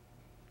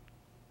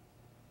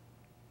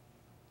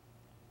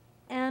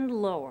 And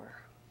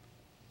lower.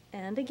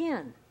 And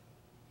again.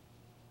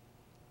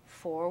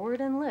 Forward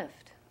and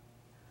lift.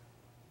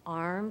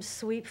 Arms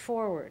sweep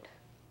forward.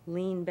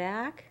 Lean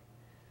back.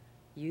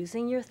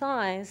 Using your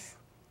thighs,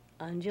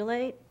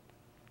 undulate,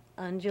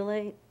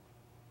 undulate,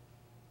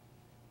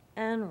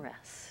 and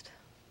rest.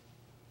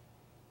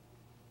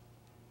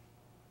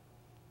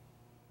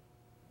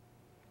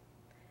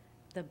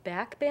 The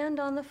back bend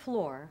on the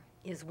floor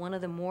is one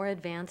of the more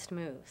advanced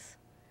moves.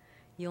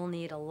 You'll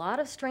need a lot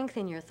of strength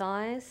in your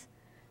thighs,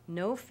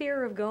 no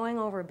fear of going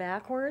over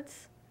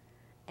backwards,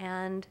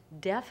 and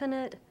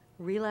definite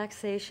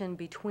relaxation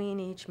between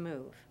each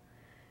move.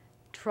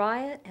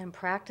 Try it and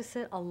practice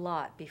it a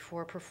lot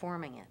before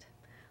performing it.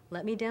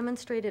 Let me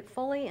demonstrate it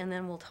fully and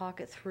then we'll talk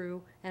it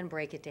through and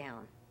break it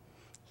down.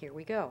 Here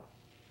we go.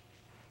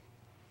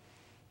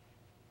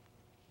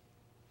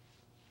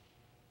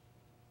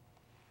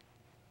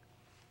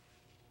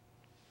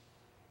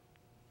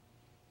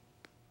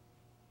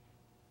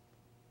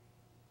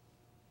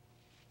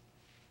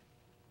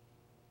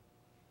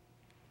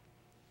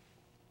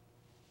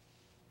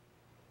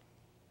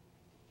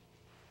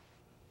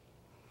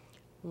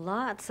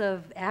 Lots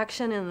of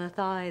action in the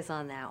thighs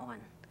on that one.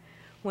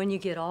 When you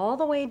get all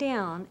the way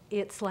down,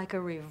 it's like a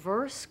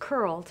reverse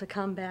curl to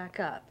come back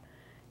up.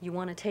 You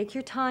want to take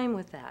your time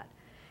with that.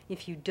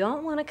 If you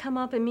don't want to come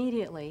up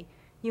immediately,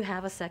 you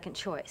have a second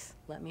choice.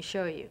 Let me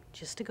show you.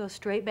 Just to go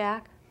straight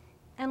back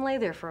and lay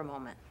there for a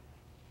moment.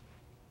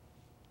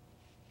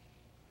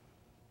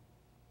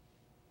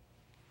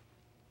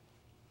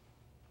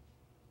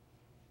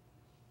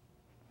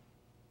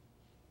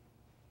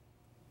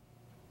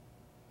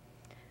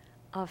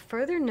 A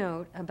further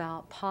note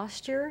about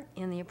posture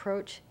in the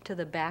approach to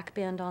the back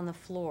bend on the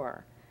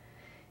floor.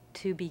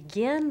 To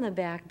begin the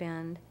back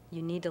bend,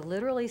 you need to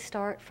literally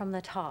start from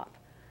the top,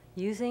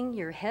 using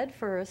your head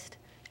first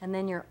and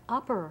then your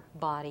upper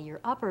body, your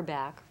upper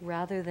back,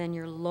 rather than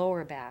your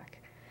lower back.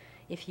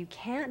 If you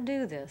can't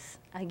do this,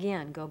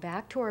 again, go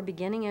back to our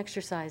beginning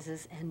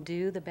exercises and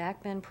do the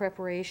back bend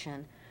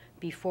preparation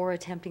before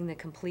attempting the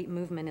complete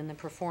movement in the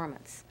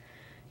performance.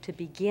 To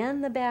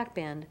begin the back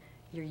bend,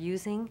 you're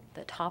using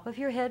the top of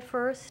your head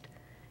first,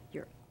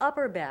 your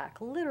upper back,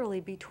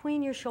 literally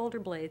between your shoulder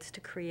blades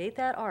to create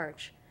that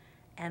arch,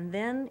 and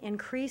then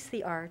increase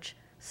the arch,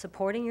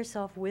 supporting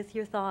yourself with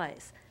your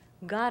thighs.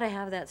 Gotta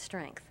have that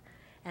strength.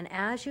 And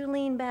as you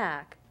lean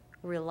back,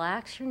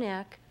 relax your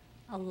neck,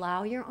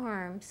 allow your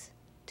arms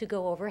to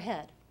go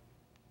overhead.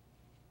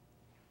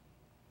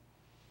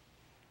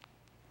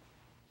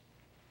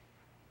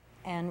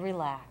 And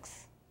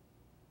relax.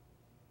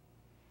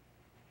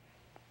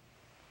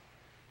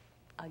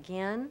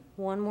 Again,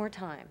 one more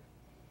time.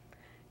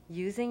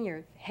 Using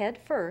your head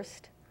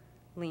first,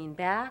 lean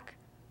back,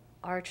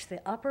 arch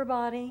the upper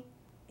body,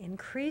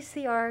 increase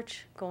the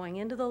arch going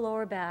into the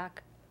lower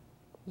back,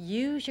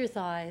 use your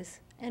thighs,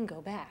 and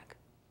go back.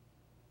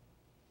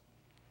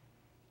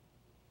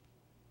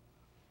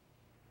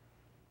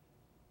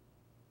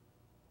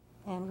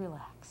 And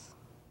relax.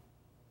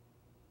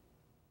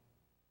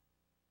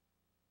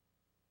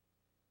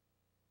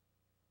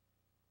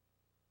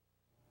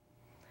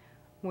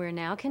 We're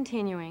now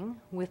continuing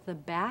with the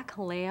back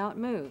layout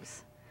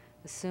moves,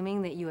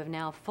 assuming that you have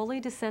now fully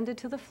descended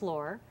to the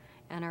floor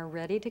and are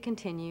ready to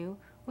continue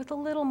with a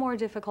little more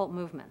difficult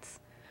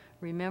movements.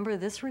 Remember,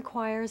 this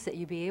requires that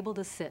you be able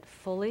to sit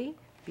fully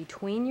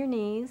between your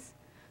knees,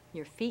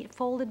 your feet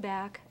folded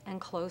back and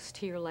close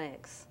to your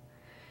legs.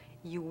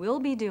 You will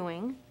be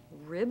doing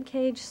rib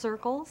cage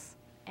circles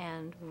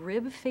and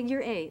rib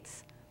figure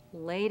eights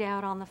laid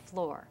out on the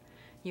floor.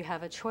 You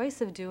have a choice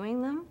of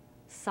doing them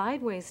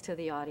sideways to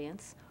the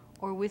audience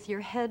or with your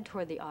head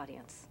toward the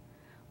audience.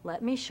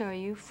 Let me show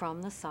you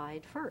from the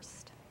side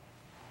first.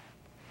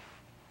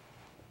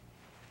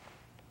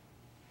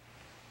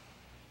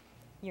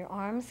 Your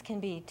arms can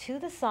be to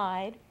the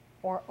side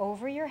or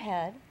over your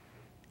head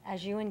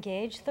as you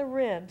engage the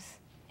ribs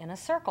in a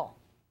circle.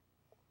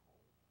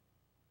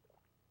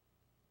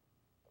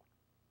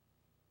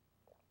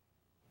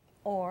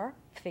 Or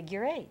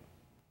figure eight.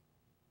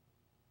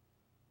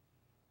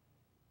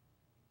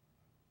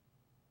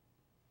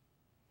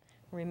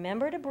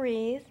 Remember to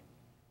breathe.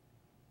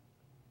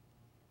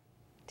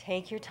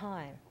 Take your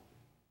time.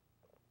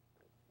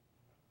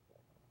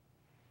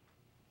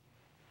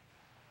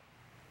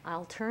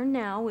 I'll turn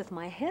now with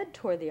my head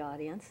toward the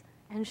audience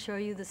and show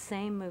you the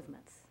same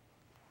movements.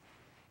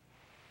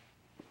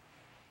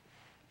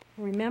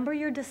 Remember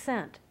your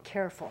descent,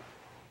 careful.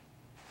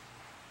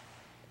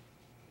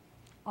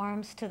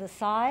 Arms to the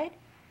side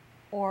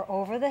or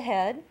over the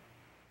head.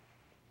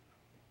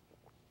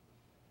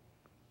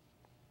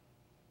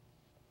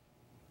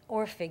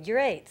 Or figure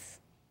eights.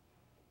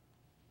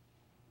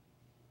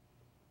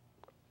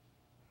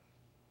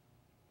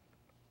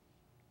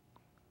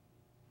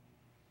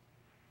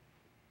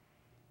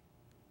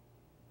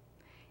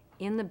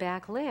 In the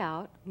back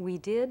layout, we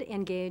did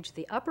engage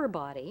the upper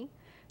body.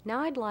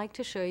 Now I'd like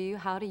to show you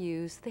how to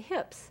use the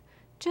hips,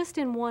 just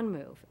in one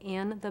move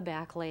in the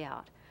back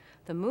layout.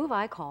 The move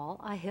I call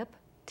a hip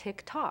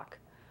tick-tock,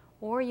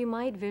 or you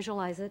might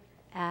visualize it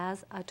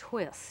as a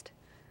twist.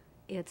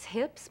 It's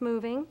hips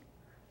moving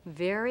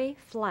very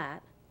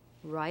flat,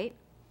 right,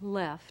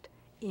 left,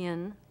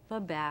 in the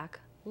back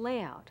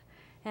layout.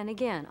 And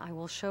again, I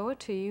will show it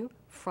to you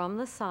from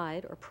the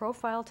side or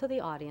profile to the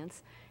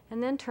audience,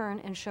 and then turn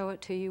and show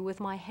it to you with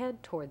my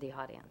head toward the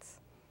audience.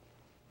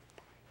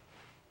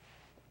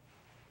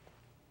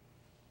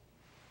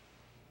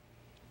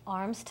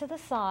 Arms to the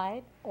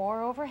side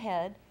or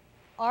overhead,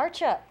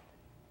 arch up.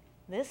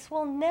 This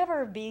will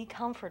never be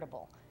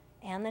comfortable.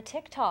 And the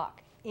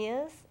tick-tock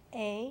is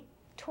a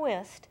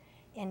twist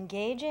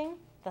engaging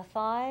the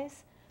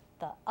thighs,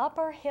 the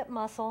upper hip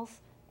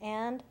muscles,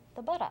 and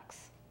the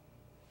buttocks.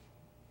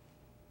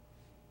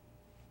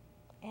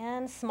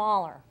 And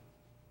smaller.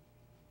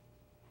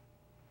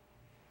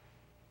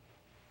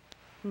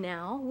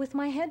 Now with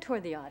my head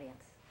toward the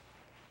audience.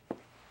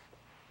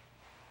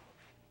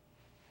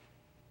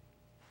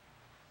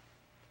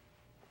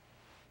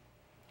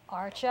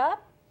 Arch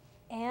up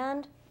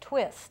and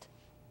twist.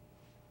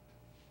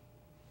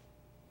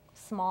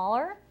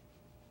 Smaller,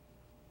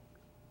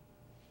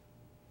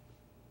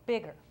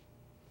 bigger.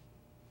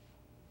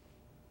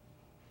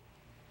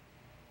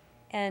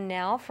 And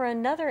now for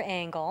another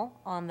angle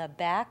on the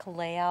back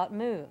layout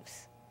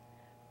moves.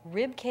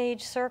 Rib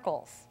cage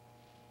circles.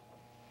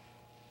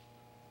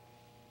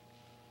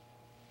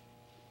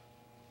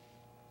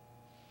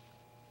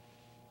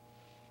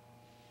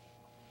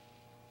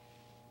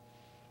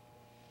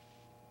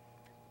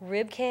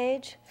 Rib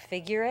cage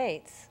figure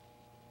eights.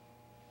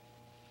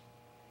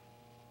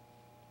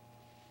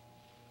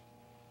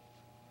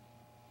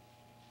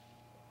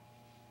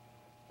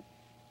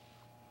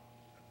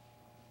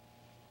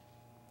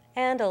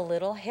 And a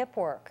little hip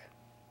work.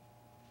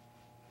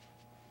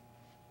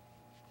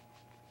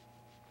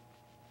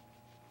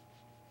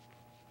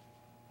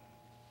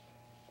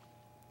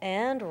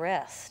 And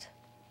rest.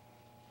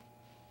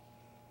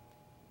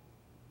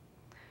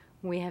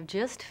 We have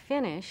just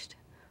finished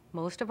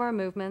most of our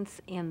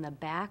movements in the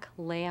back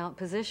layout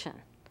position.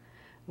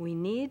 We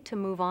need to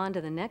move on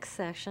to the next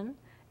section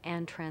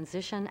and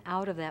transition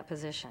out of that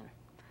position.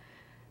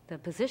 The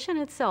position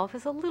itself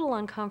is a little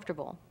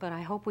uncomfortable, but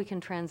I hope we can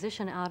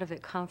transition out of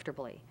it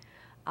comfortably.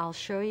 I'll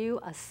show you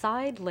a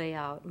side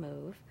layout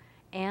move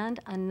and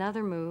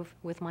another move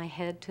with my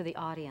head to the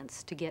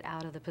audience to get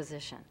out of the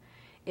position.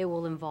 It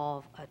will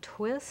involve a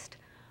twist,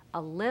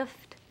 a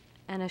lift,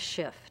 and a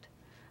shift.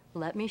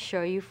 Let me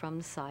show you from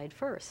the side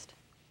first.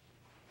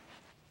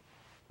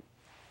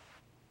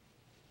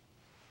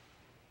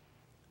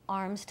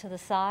 Arms to the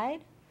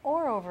side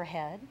or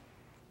overhead,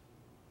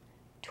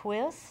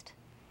 twist,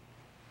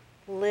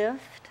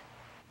 lift,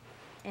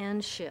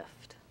 and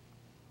shift.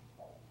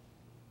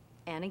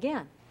 And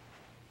again.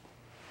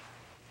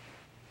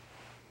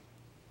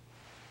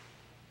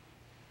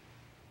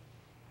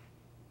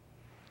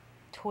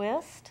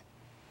 Twist,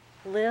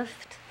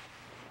 lift,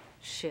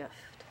 shift.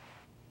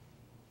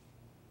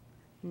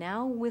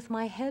 Now with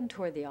my head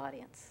toward the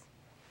audience.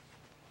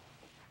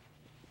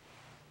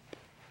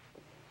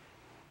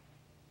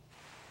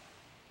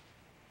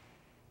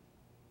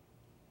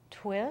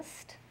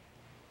 Twist,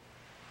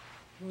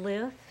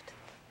 lift,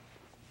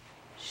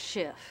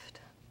 shift.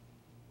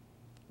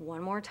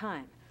 One more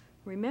time.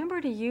 Remember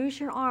to use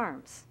your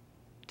arms.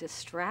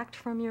 Distract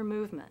from your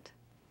movement.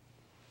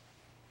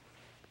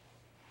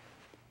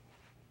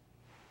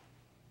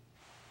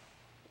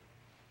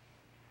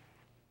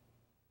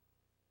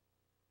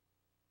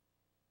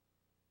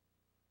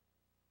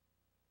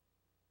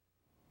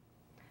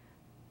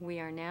 We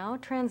are now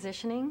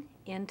transitioning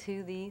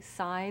into the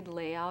side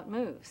layout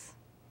moves.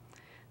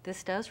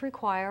 This does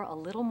require a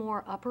little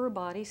more upper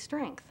body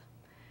strength.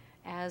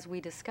 As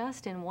we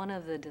discussed in one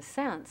of the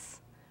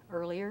descents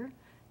earlier,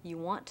 you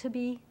want to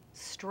be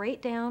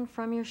straight down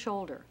from your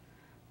shoulder.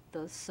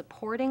 The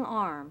supporting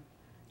arm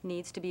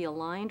needs to be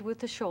aligned with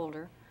the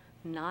shoulder,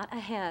 not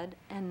ahead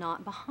and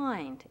not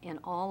behind in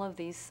all of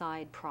these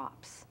side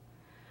props.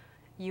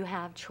 You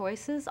have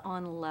choices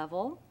on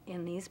level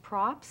in these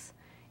props.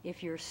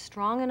 If you're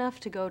strong enough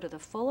to go to the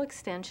full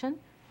extension,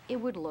 it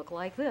would look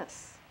like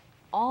this,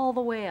 all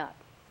the way up.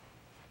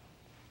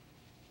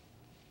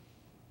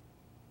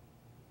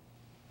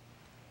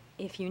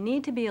 If you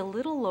need to be a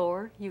little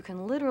lower, you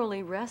can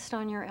literally rest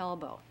on your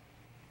elbow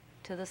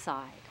to the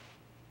side.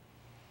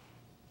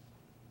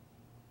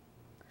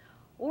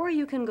 Or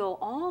you can go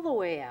all the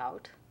way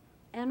out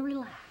and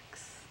relax.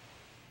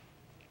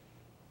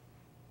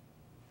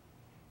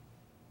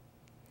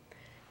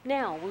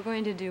 Now we're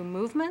going to do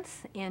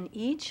movements in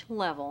each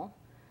level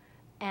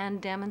and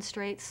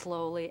demonstrate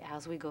slowly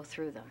as we go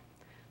through them.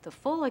 The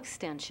full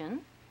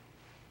extension,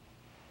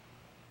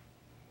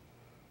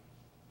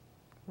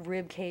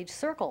 rib cage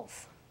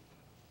circles,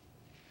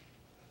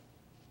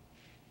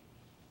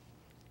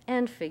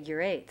 and figure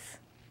eights.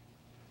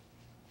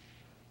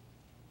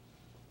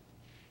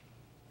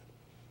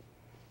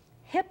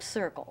 Hip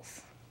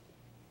circles,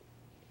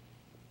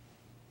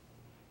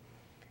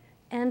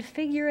 and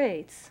figure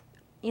eights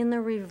in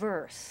the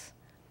reverse,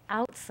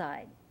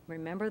 outside.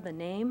 Remember the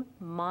name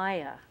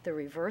Maya, the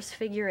reverse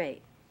figure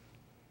eight.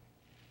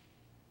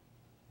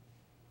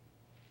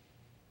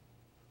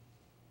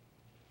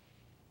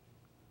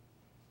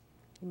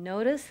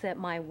 Notice that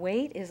my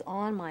weight is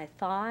on my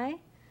thigh,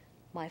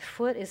 my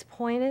foot is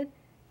pointed,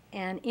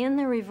 and in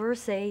the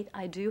reverse eight,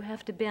 I do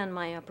have to bend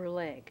my upper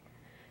leg.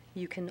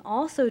 You can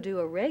also do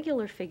a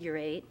regular figure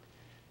eight,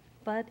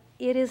 but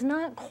it is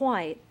not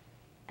quite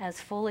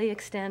as fully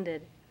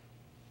extended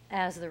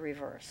as the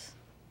reverse.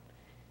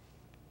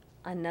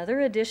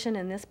 Another addition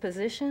in this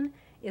position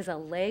is a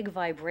leg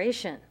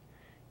vibration.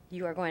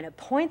 You are going to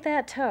point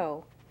that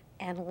toe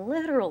and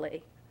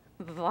literally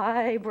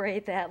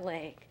vibrate that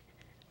leg,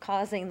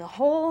 causing the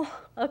whole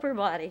upper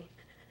body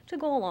to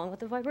go along with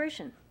the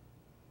vibration.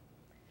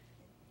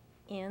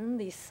 In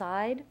the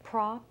side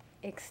prop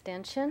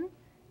extension,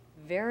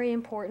 very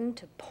important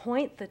to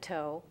point the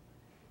toe.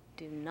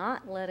 Do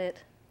not let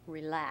it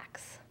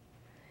relax.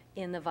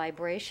 In the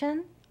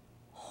vibration,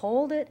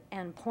 hold it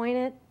and point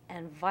it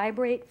and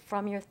vibrate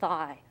from your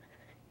thigh.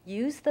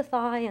 Use the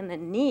thigh and the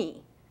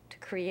knee to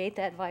create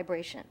that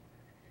vibration.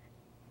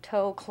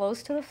 Toe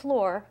close to the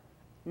floor,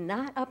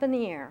 not up in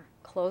the air,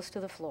 close to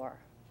the floor.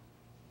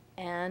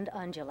 And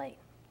undulate.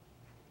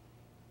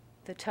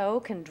 The toe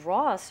can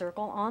draw a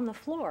circle on the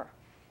floor,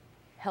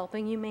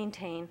 helping you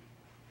maintain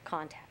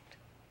contact.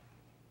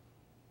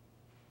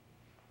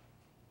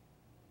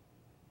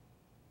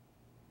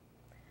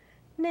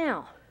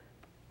 Now,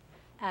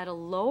 at a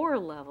lower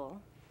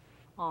level,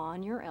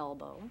 on your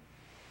elbow,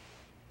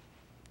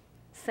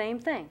 same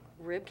thing,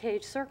 rib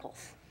cage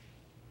circles,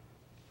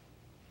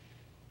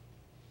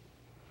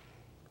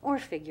 or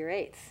figure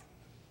eights.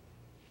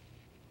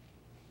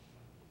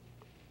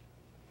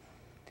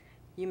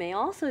 You may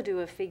also do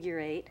a figure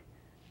eight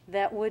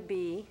that would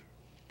be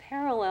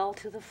parallel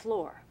to the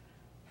floor,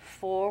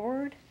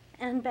 forward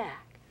and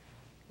back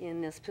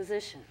in this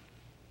position.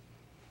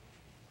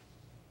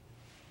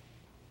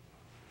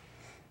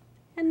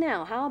 And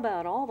now, how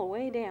about all the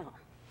way down?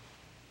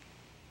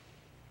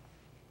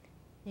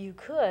 You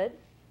could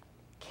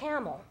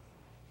camel.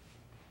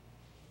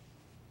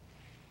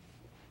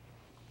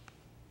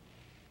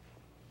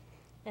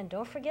 And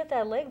don't forget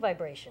that leg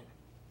vibration.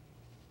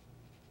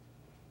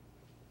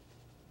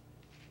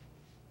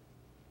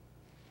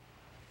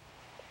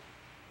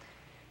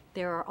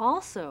 There are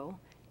also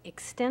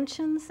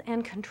extensions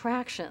and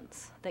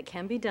contractions that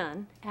can be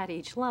done at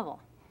each level.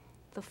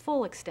 The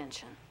full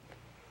extension.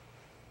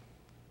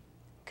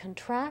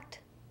 Contract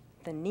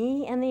the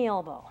knee and the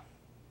elbow.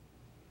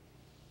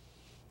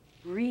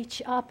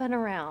 Reach up and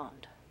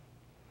around.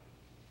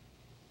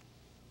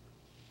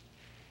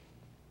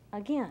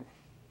 Again.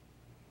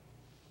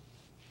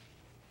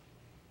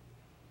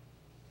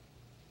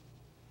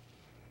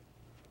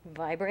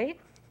 Vibrate.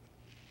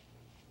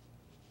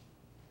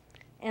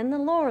 And the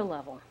lower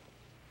level.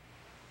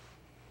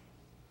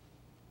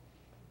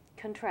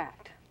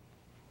 Contract.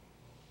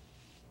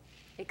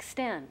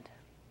 Extend.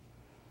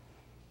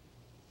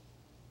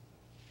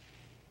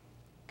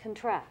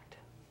 Contract.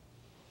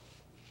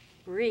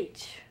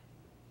 Reach.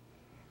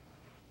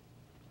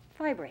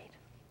 Vibrate.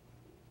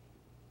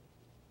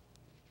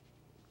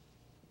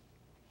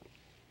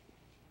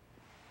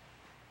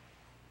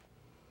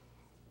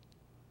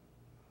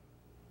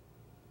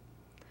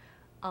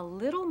 A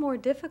little more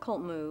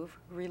difficult move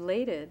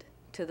related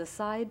to the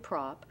side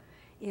prop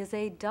is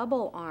a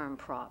double arm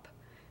prop.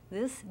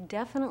 This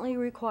definitely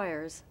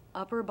requires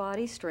upper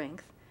body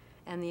strength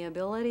and the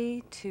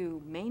ability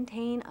to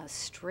maintain a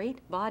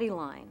straight body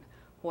line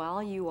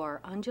while you are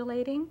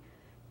undulating,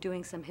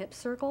 doing some hip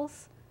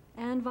circles,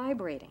 and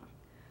vibrating.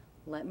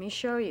 Let me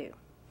show you.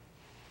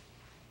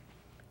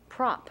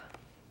 Prop.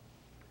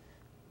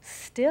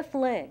 Stiff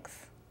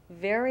legs,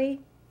 very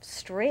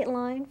straight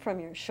line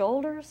from your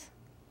shoulders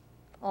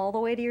all the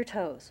way to your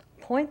toes.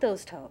 Point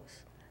those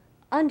toes.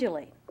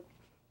 Undulate.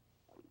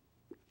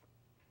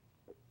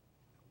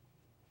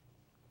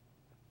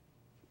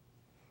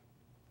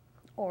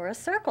 Or a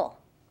circle.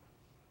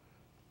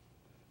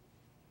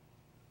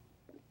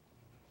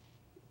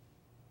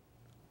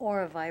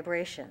 Or a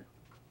vibration.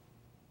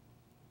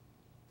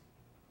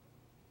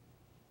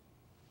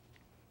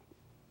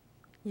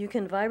 You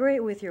can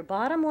vibrate with your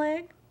bottom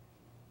leg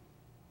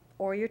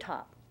or your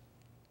top.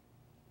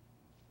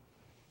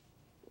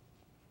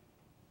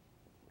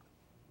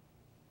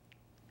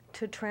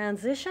 To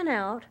transition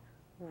out,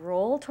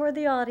 roll toward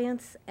the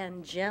audience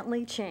and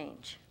gently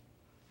change.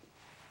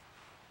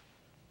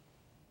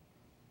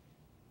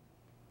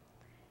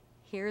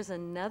 Here's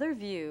another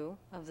view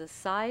of the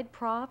side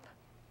prop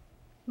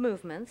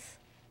movements,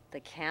 the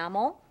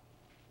camel,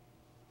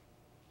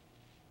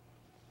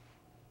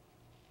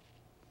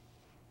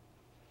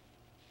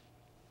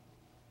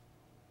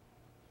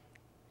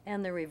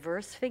 and the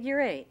reverse figure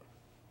 8,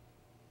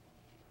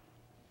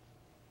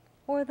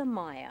 or the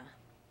Maya.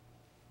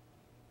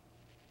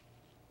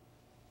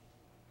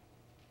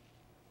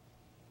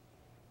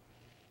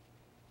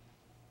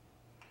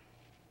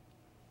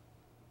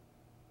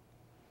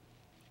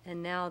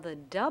 And now the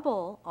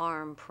double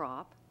arm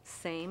prop,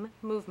 same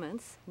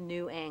movements,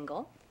 new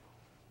angle,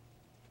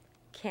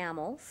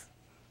 camels,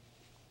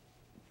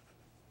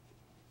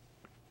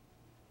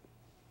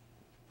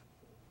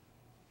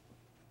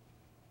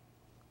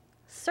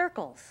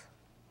 circles,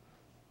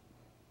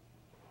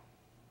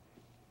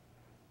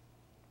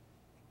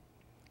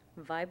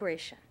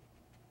 vibration,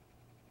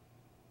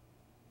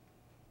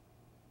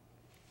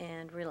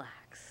 and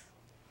relax.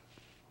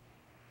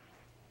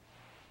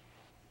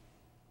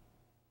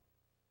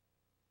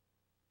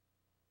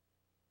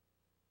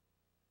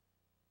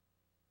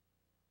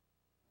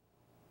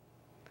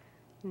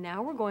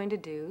 Now we're going to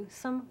do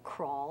some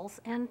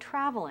crawls and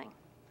traveling.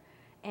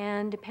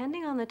 And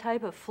depending on the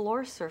type of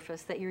floor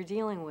surface that you're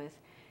dealing with,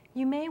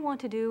 you may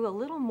want to do a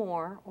little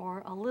more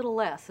or a little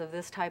less of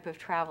this type of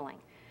traveling.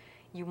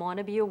 You want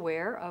to be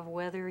aware of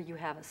whether you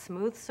have a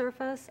smooth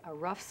surface, a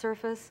rough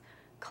surface,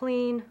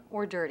 clean,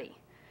 or dirty.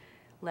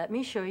 Let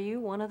me show you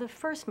one of the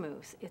first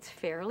moves. It's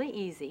fairly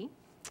easy.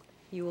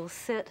 You will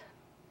sit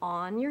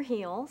on your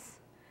heels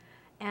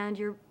and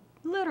you're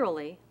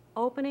literally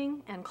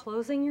opening and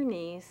closing your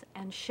knees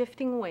and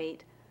shifting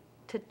weight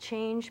to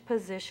change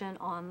position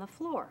on the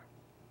floor,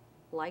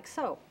 like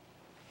so.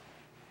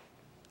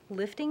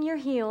 Lifting your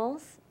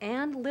heels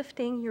and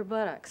lifting your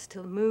buttocks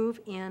to move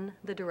in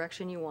the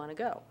direction you want to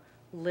go.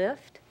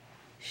 Lift,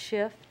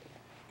 shift,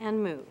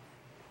 and move.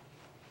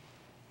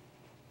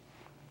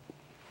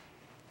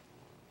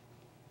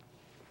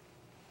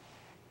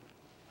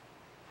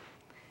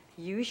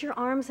 Use your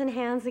arms and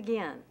hands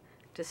again.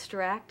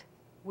 Distract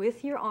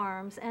with your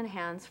arms and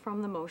hands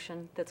from the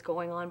motion that's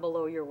going on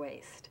below your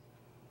waist.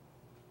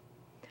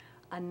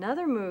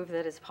 Another move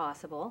that is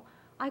possible,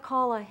 I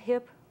call a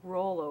hip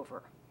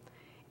rollover.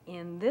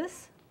 In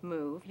this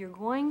move, you're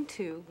going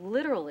to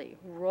literally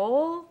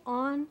roll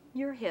on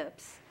your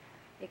hips,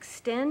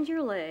 extend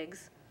your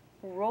legs,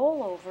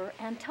 roll over,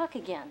 and tuck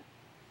again.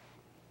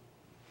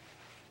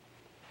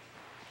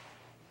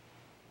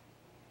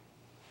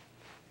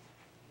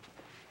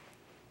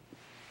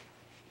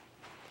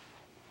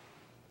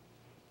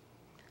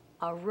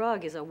 A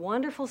rug is a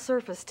wonderful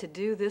surface to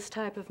do this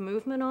type of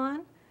movement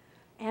on.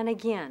 And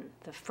again,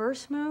 the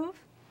first move,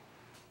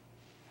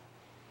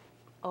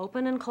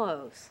 open and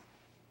close.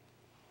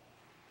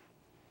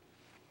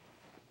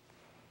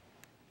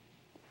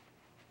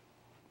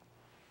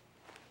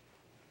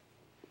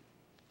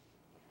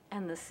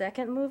 And the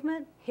second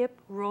movement, hip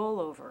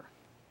rollover.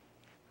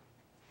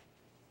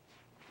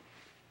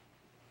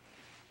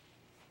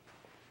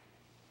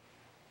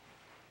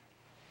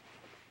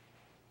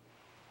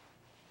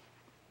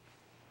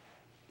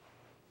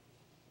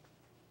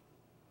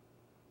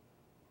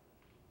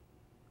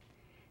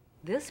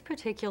 This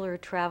particular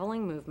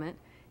traveling movement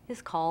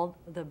is called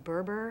the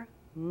Berber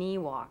knee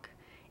walk.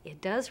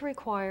 It does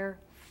require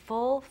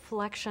full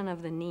flexion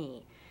of the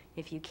knee.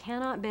 If you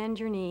cannot bend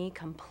your knee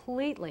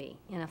completely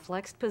in a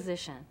flexed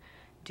position,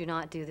 do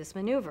not do this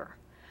maneuver.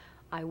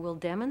 I will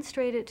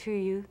demonstrate it to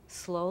you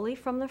slowly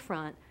from the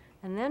front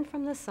and then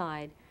from the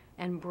side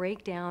and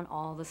break down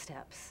all the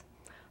steps.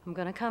 I'm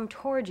going to come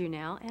toward you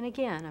now, and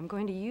again, I'm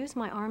going to use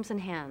my arms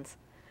and hands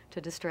to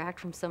distract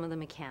from some of the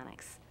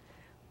mechanics.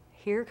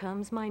 Here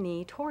comes my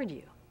knee toward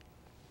you.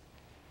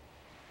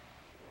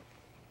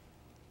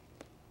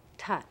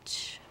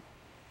 Touch.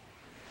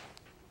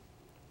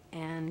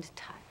 And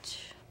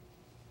touch.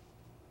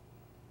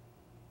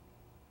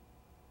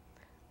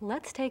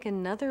 Let's take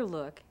another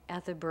look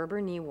at the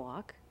Berber knee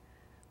walk.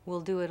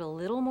 We'll do it a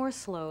little more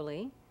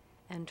slowly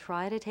and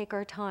try to take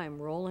our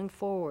time rolling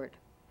forward.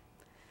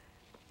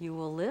 You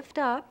will lift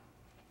up,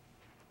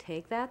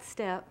 take that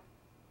step,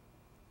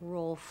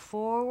 roll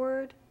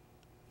forward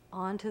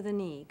onto the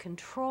knee.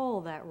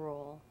 Control that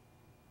roll.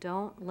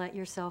 Don't let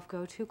yourself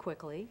go too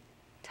quickly.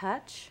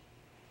 Touch.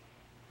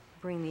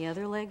 Bring the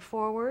other leg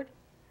forward.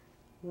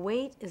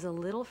 Weight is a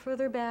little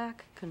further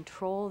back.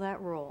 Control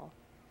that roll.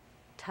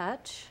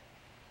 Touch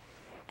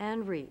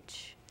and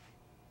reach.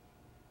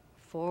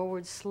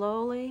 Forward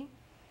slowly.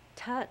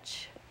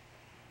 Touch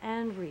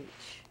and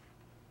reach.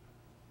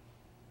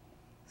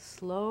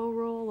 Slow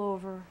roll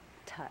over.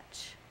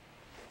 Touch.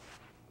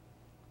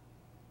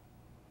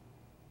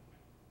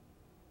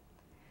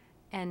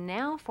 And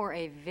now for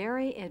a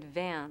very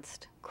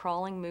advanced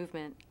crawling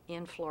movement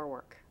in floor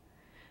work.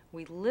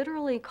 We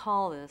literally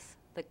call this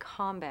the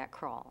combat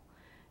crawl.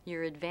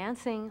 You're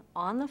advancing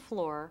on the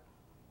floor,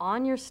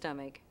 on your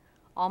stomach,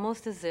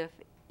 almost as if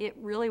it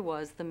really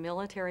was the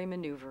military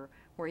maneuver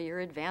where you're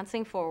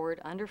advancing forward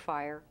under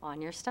fire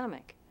on your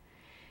stomach.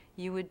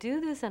 You would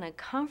do this in a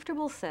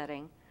comfortable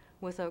setting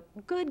with a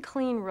good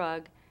clean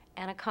rug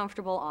and a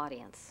comfortable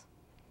audience.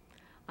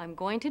 I'm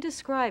going to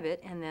describe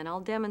it and then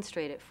I'll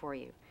demonstrate it for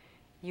you.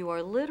 You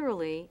are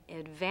literally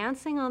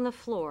advancing on the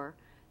floor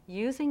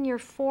using your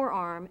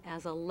forearm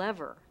as a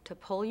lever to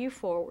pull you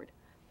forward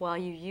while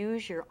you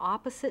use your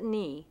opposite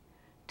knee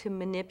to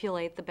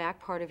manipulate the back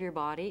part of your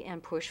body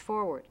and push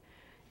forward.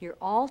 You're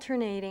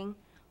alternating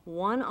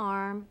one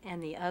arm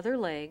and the other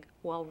leg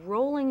while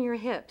rolling your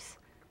hips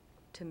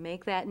to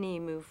make that knee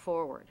move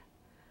forward.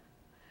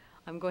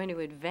 I'm going to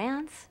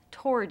advance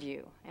toward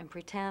you and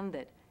pretend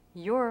that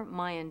you're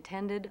my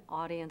intended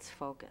audience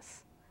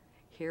focus.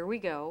 Here we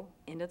go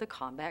into the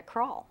combat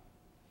crawl.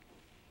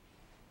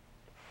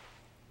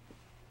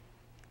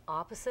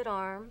 Opposite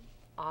arm,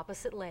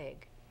 opposite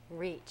leg.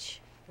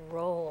 Reach,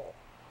 roll,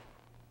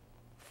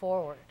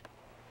 forward.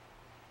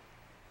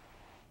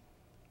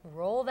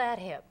 Roll that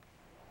hip.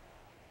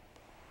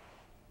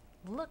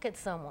 Look at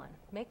someone.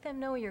 Make them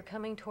know you're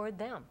coming toward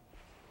them.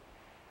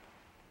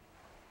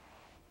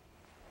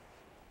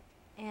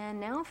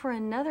 And now for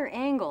another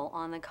angle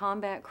on the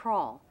combat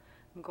crawl.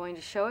 I'm going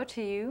to show it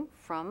to you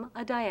from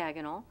a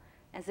diagonal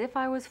as if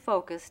I was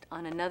focused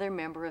on another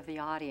member of the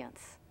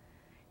audience.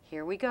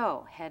 Here we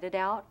go, headed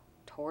out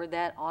toward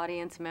that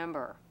audience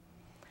member.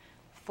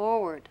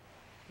 Forward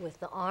with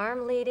the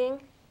arm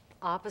leading,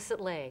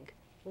 opposite leg.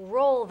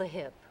 Roll the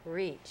hip,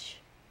 reach.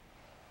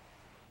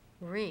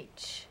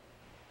 Reach.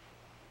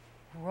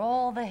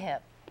 Roll the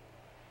hip.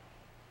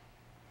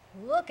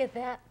 Look at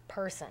that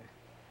person,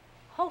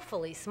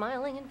 hopefully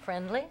smiling and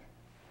friendly.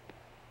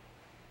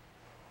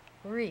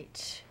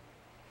 Reach,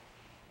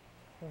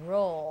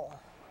 roll,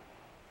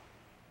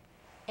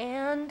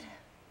 and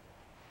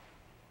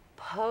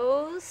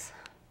pose,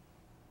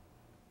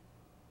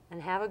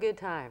 and have a good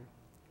time.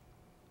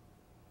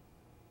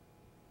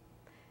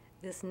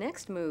 This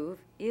next move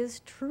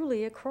is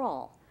truly a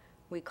crawl.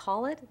 We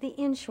call it the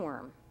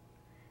inchworm,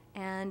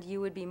 and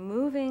you would be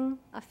moving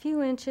a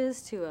few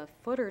inches to a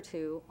foot or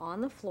two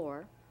on the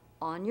floor,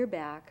 on your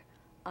back,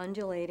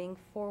 undulating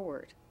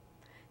forward.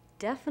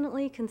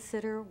 Definitely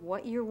consider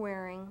what you're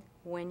wearing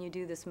when you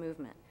do this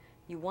movement.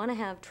 You want to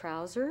have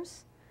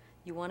trousers.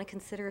 You want to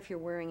consider if you're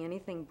wearing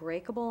anything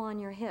breakable on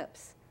your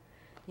hips.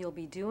 You'll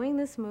be doing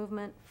this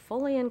movement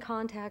fully in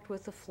contact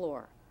with the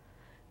floor.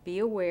 Be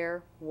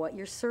aware what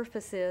your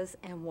surface is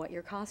and what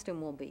your costume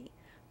will be.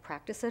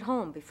 Practice at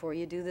home before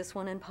you do this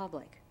one in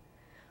public.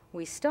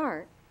 We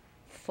start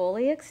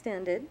fully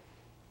extended,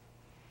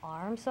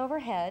 arms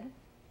overhead.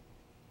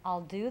 I'll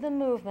do the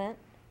movement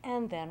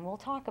and then we'll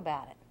talk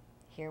about it.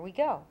 Here we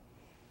go.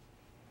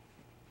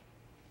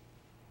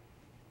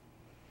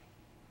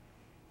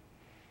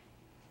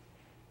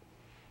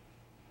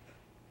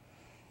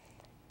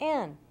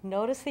 And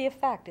notice the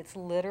effect. It's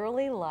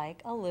literally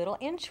like a little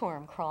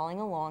inchworm crawling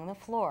along the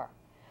floor.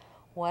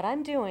 What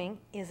I'm doing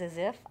is as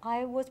if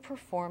I was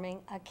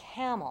performing a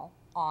camel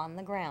on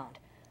the ground,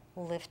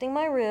 lifting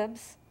my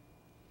ribs,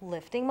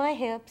 lifting my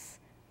hips,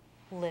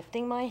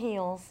 lifting my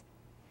heels,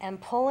 and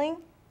pulling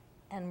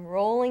and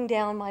rolling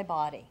down my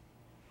body.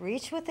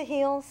 Reach with the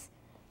heels,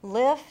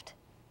 lift,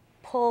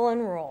 pull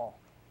and roll.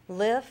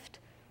 Lift,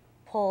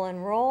 pull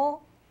and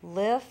roll,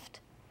 lift,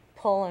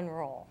 pull and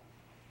roll.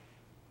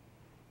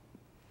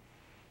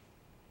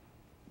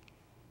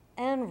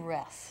 And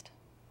rest.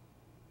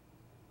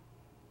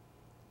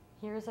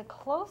 Here's a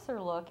closer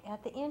look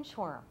at the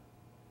inchworm.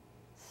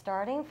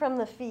 Starting from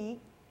the feet,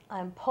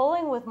 I'm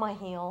pulling with my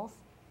heels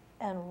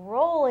and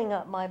rolling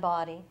up my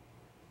body,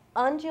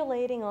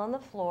 undulating on the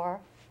floor,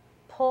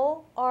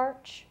 pull,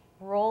 arch,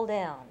 roll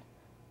down.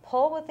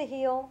 Pull with the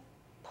heel,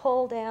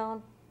 pull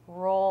down,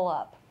 roll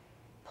up.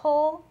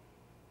 Pull,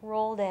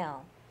 roll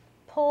down.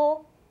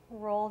 Pull,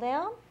 roll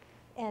down,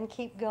 and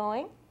keep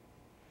going.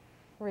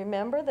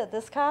 Remember that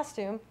this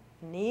costume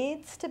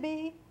needs to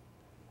be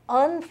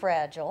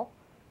unfragile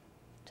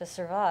to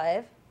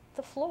survive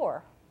the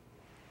floor.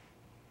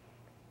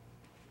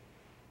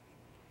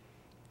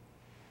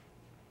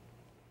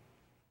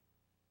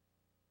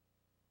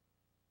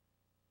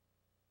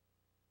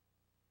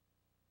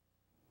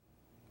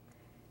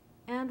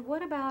 And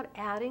what about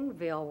adding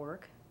veil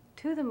work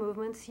to the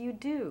movements you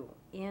do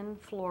in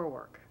floor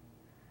work?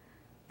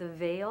 The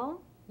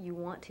veil you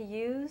want to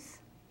use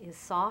is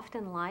soft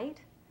and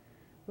light.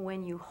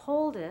 When you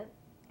hold it,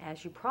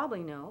 as you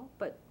probably know,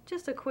 but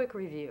just a quick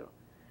review,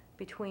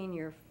 between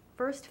your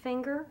first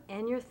finger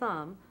and your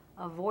thumb,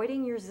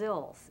 avoiding your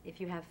zills. If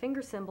you have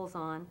finger cymbals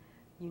on,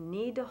 you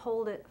need to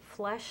hold it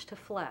flesh to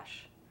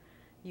flesh.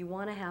 You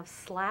want to have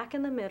slack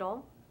in the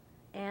middle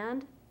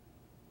and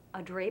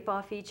a drape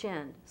off each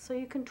end so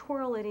you can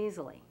twirl it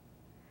easily.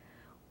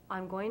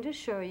 I'm going to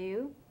show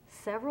you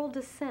several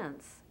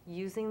descents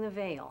using the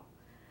veil.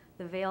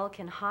 The veil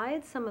can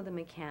hide some of the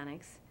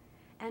mechanics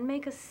and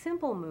make a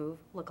simple move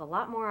look a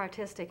lot more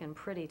artistic and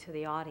pretty to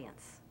the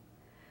audience.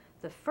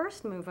 The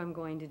first move I'm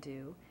going to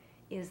do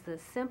is the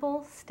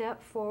simple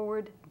step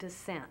forward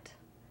descent,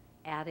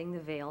 adding the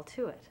veil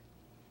to it.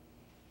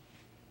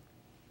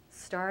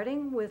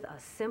 Starting with a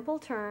simple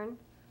turn,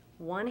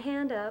 one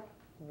hand up,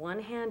 one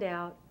hand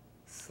out,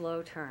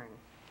 slow turn.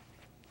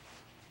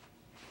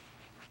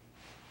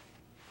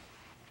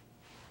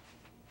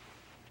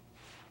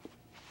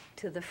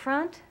 To the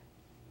front,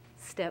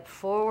 step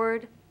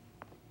forward,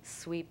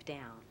 sweep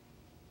down.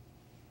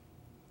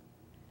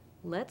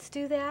 Let's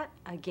do that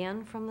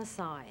again from the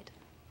side.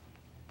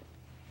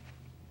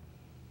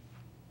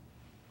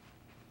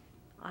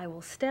 I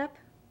will step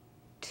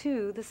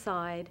to the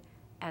side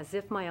as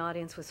if my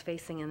audience was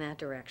facing in that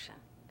direction.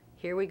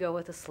 Here we go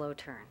with a slow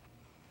turn.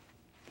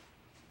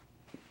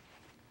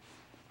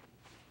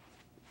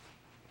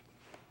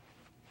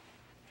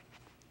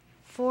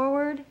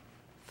 Forward,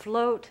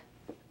 float,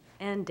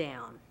 and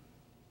down.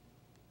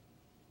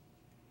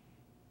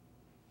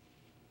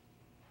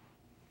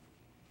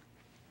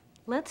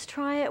 Let's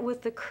try it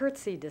with the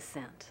curtsy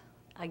descent.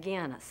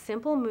 Again, a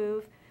simple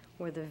move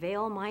where the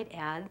veil might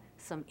add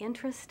some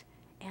interest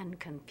and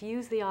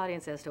confuse the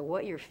audience as to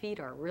what your feet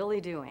are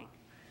really doing.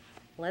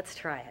 Let's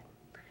try it.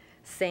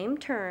 Same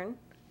turn,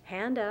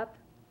 hand up,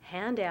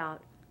 hand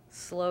out,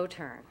 slow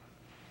turn.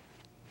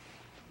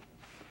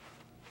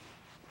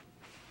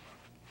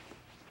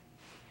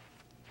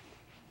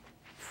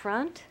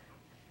 Front,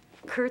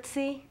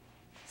 curtsy,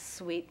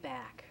 sweep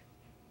back.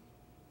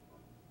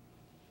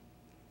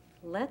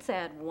 Let's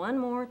add one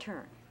more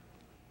turn.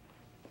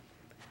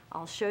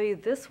 I'll show you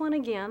this one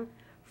again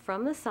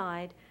from the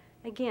side,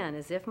 again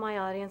as if my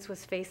audience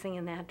was facing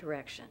in that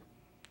direction.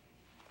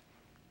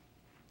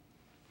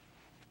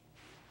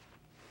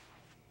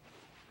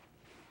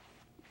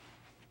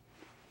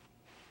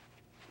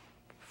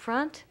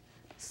 Front,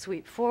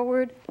 sweep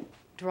forward,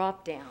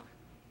 drop down.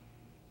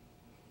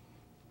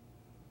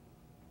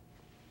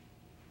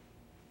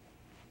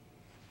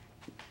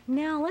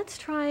 Now let's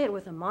try it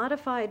with a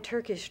modified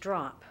Turkish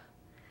drop.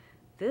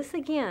 This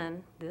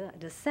again, the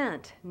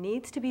descent,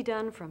 needs to be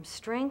done from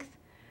strength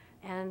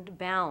and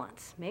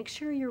balance. Make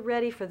sure you're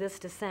ready for this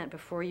descent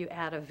before you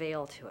add a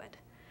veil to it.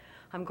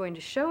 I'm going to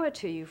show it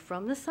to you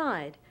from the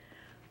side,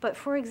 but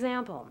for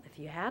example, if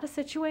you had a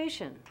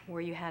situation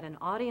where you had an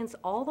audience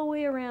all the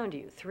way around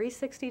you,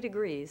 360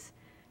 degrees,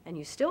 and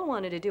you still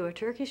wanted to do a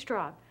Turkish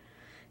drop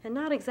and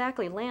not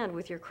exactly land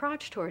with your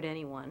crotch toward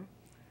anyone,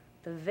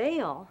 the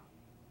veil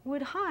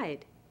would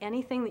hide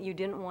anything that you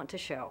didn't want to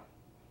show.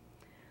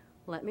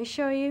 Let me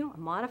show you a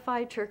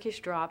modified Turkish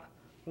drop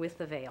with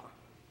the veil.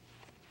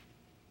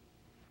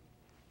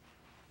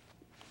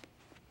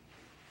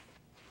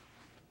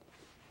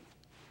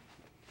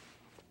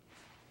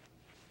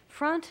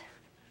 Front,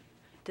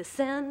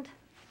 descend,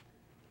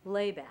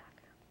 lay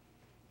back.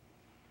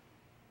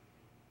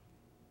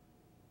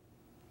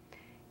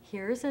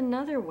 Here's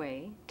another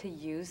way to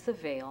use the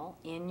veil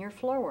in your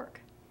floor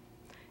work.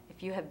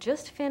 If you have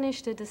just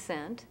finished a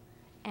descent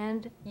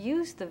and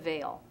use the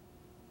veil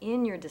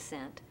in your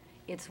descent.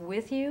 It's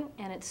with you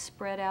and it's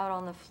spread out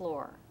on the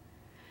floor.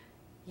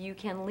 You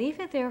can leave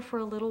it there for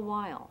a little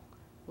while.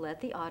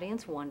 Let the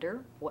audience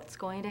wonder what's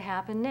going to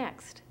happen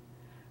next.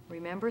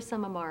 Remember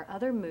some of our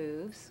other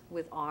moves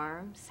with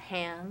arms,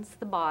 hands,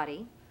 the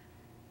body.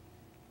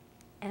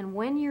 And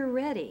when you're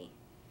ready,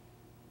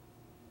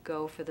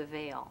 go for the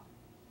veil.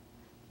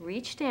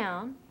 Reach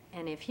down,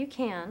 and if you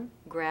can,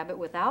 grab it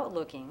without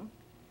looking.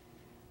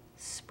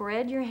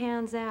 Spread your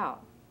hands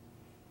out.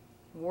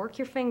 Work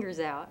your fingers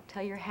out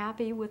till you're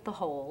happy with the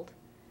hold.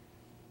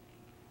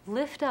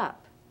 Lift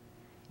up.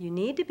 You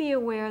need to be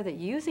aware that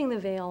using the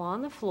veil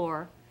on the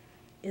floor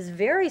is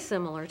very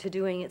similar to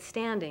doing it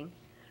standing,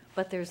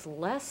 but there's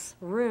less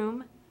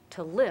room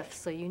to lift,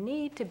 so you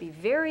need to be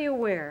very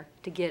aware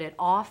to get it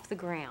off the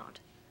ground.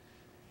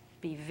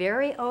 Be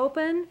very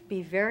open,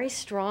 be very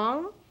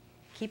strong,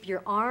 keep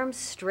your arms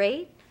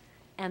straight,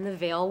 and the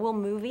veil will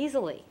move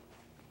easily.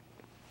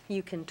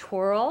 You can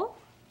twirl,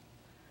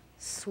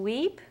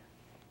 sweep,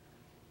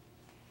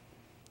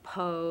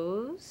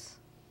 pose.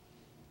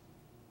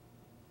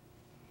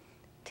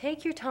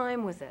 Take your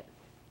time with it.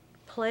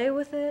 Play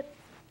with it.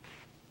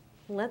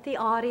 Let the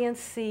audience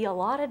see a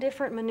lot of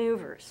different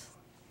maneuvers.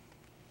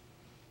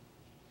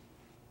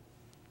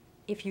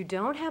 If you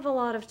don't have a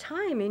lot of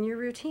time in your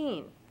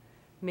routine,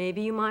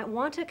 maybe you might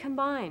want to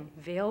combine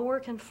veil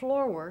work and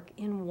floor work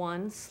in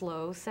one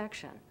slow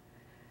section.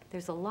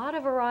 There's a lot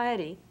of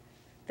variety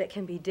that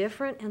can be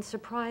different and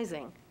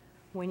surprising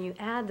when you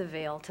add the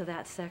veil to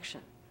that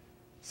section.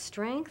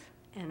 Strength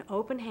and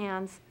open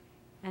hands,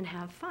 and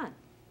have fun.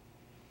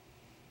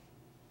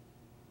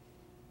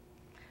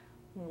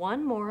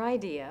 One more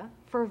idea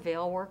for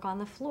veil work on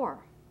the floor.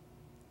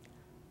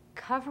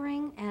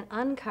 Covering and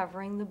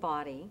uncovering the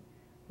body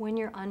when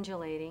you're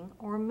undulating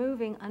or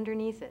moving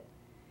underneath it.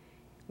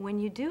 When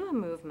you do a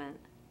movement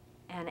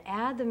and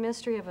add the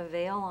mystery of a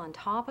veil on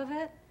top of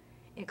it,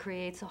 it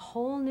creates a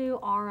whole new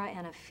aura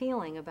and a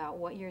feeling about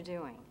what you're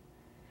doing.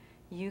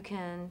 You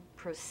can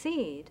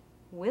proceed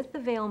with the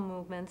veil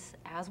movements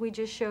as we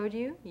just showed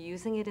you,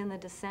 using it in the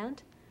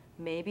descent,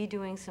 maybe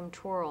doing some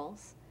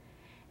twirls.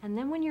 And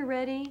then when you're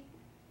ready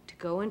to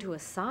go into a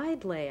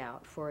side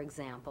layout, for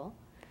example,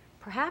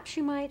 perhaps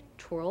you might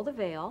twirl the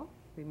veil,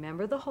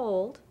 remember the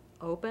hold,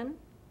 open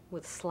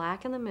with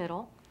slack in the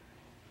middle,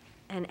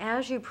 and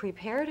as you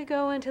prepare to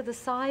go into the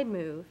side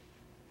move,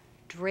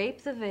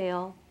 drape the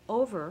veil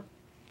over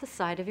the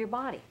side of your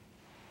body,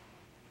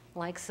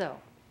 like so.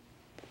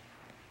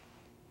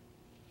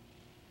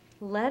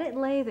 Let it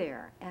lay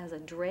there as a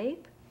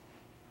drape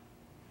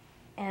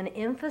and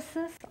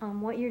emphasis on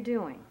what you're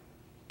doing.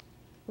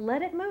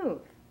 Let it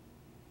move.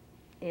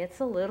 It's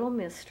a little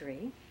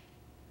mystery,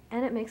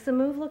 and it makes the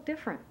move look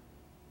different.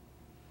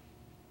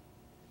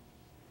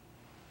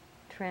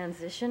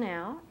 Transition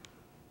out.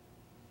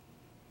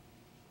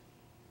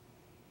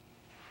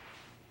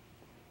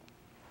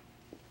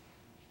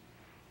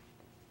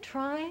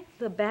 Try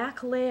the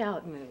back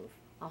layout move.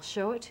 I'll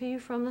show it to you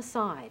from the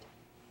side.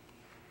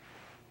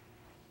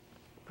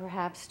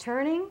 Perhaps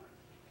turning,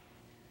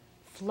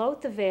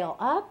 float the veil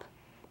up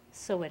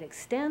so it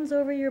extends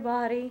over your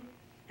body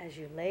as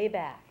you lay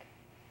back.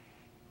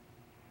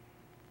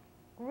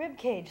 Rib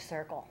cage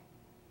circle.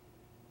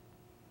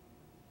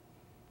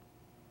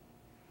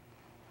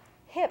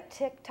 Hip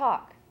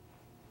tick-tock.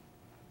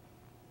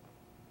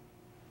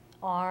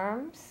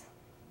 Arms.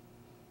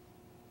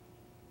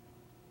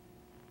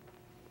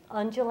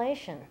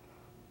 Undulation.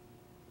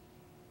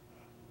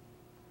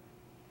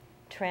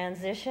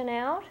 Transition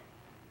out.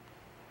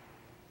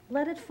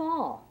 Let it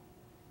fall,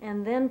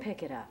 and then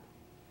pick it up.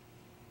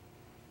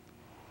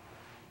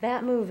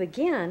 That move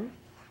again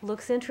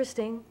looks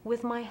interesting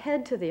with my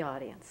head to the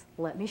audience.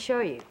 Let me show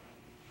you.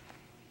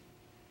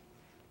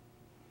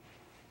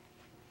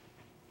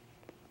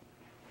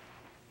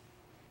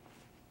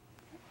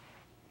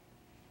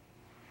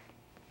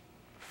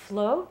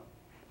 Float,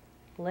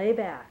 lay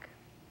back.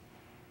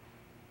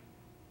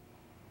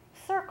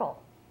 Circle.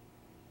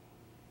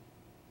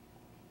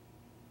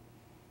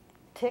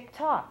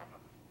 Tick-tock.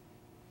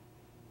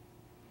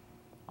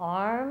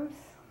 Arms.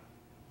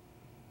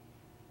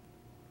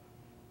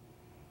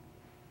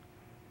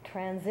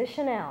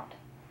 Transition out.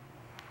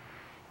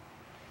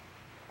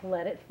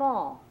 Let it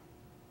fall.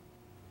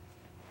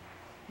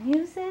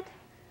 Use it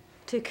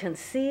to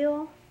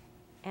conceal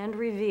and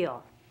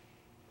reveal.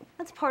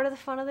 That's part of the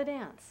fun of the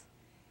dance.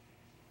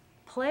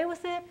 Play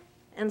with it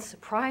and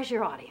surprise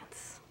your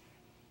audience.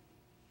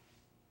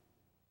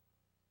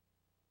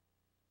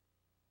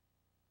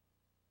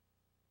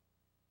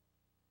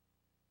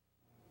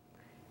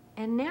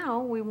 And now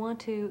we want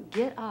to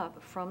get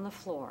up from the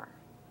floor.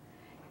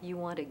 You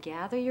want to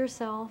gather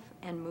yourself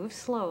and move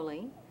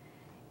slowly,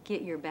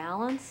 get your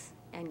balance,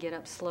 and get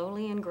up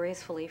slowly and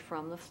gracefully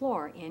from the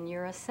floor in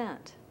your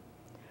ascent.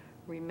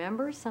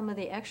 Remember some of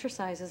the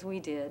exercises we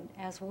did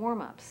as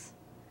warm-ups.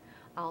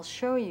 I'll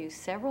show you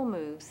several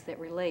moves that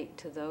relate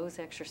to those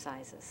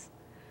exercises.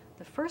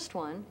 The first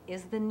one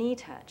is the knee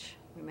touch.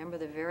 Remember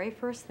the very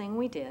first thing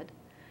we did.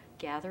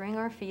 gathering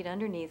our feet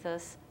underneath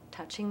us,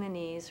 touching the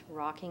knees,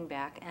 rocking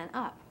back and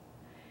up.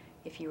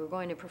 If you were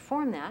going to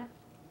perform that,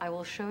 I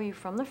will show you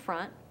from the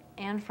front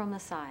and from the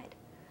side.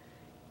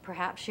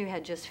 Perhaps you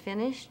had just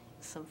finished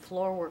some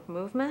floor work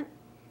movement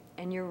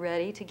and you're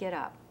ready to get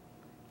up.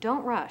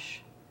 Don't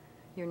rush.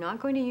 You're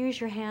not going to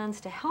use your hands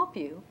to help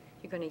you.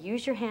 You're going to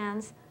use your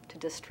hands to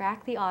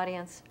distract the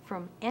audience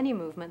from any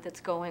movement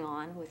that's going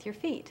on with your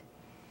feet.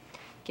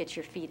 Get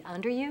your feet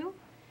under you,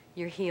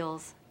 your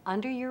heels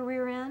under your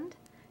rear end,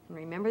 and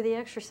remember the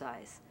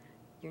exercise.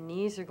 Your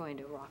knees are going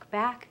to rock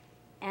back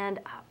and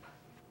up.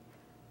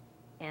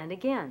 And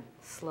again,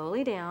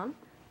 slowly down.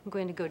 I'm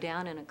going to go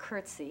down in a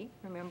curtsy.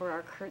 Remember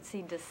our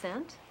curtsy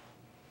descent.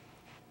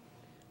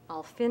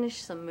 I'll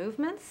finish some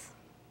movements.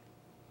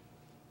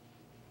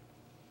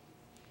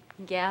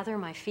 Gather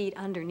my feet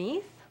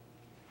underneath.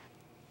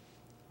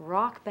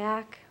 Rock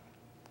back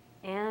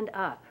and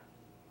up.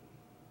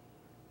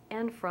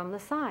 And from the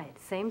side,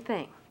 same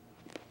thing.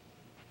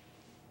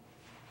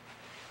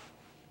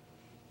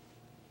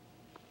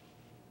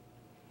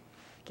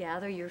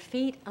 Gather your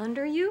feet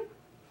under you,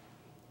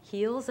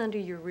 heels under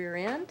your rear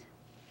end.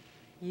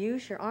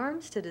 Use your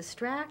arms to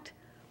distract,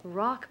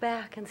 rock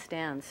back and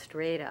stand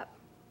straight up.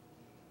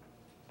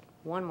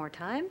 One more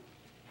time.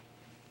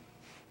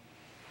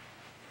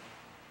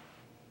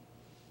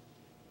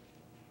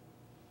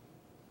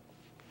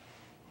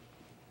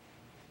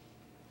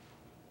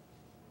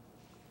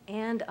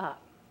 And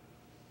up.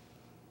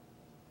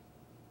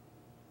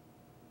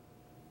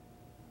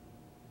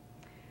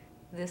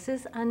 This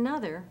is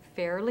another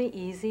fairly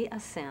easy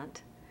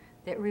ascent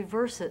that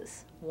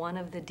reverses one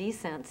of the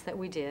descents that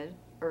we did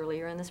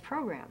earlier in this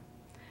program.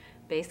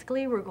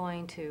 Basically, we're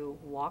going to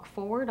walk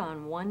forward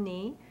on one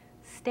knee,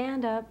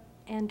 stand up,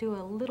 and do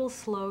a little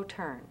slow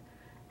turn.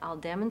 I'll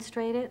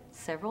demonstrate it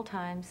several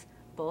times,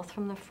 both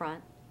from the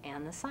front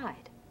and the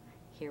side.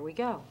 Here we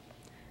go.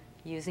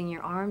 Using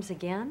your arms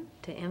again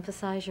to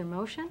emphasize your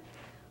motion,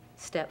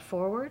 step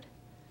forward,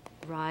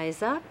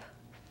 rise up,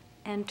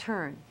 and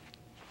turn.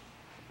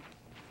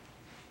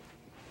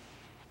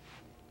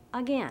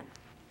 Again.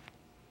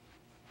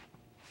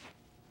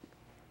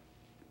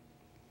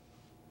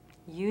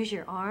 Use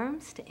your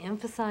arms to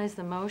emphasize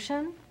the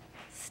motion,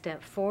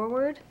 step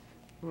forward,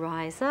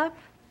 rise up,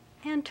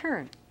 and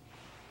turn.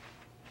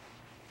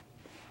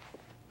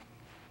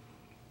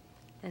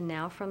 And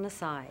now from the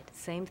side,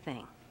 same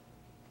thing.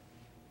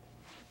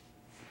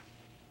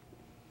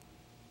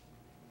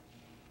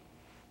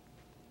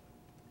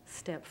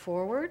 Step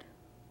forward,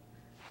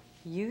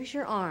 use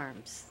your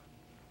arms,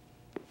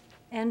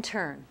 and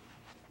turn.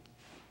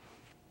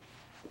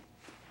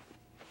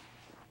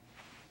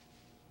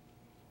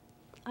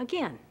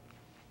 Again.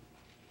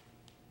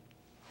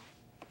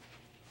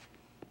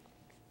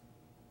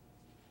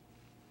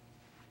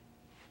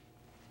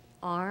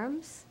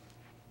 Arms,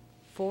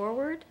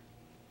 forward,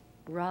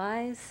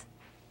 rise,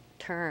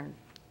 turn.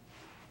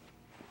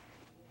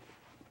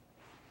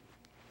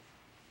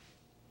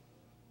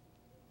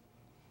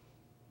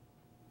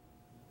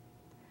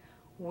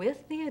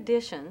 With the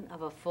addition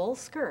of a full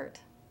skirt,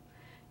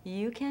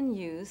 you can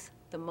use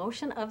the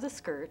motion of the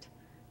skirt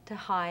to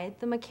hide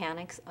the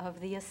mechanics of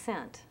the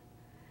ascent.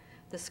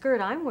 The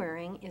skirt I'm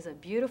wearing is a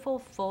beautiful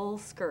full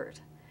skirt.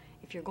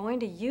 If you're going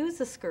to use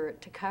the skirt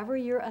to cover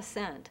your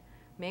ascent,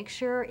 make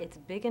sure it's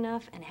big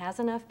enough and has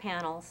enough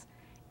panels,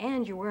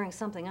 and you're wearing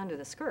something under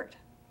the skirt.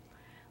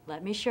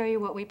 Let me show you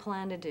what we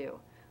plan to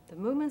do. The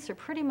movements are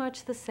pretty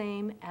much the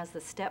same as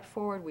the step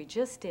forward we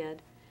just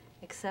did,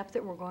 except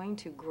that we're going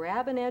to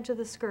grab an edge of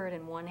the skirt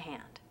in one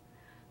hand.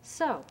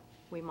 So,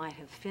 we might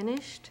have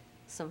finished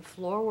some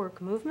floor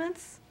work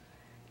movements,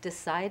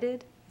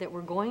 decided that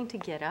we're going to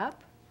get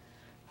up,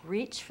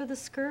 reach for the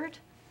skirt,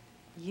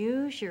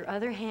 use your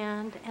other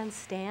hand and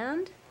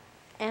stand,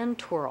 and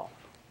twirl.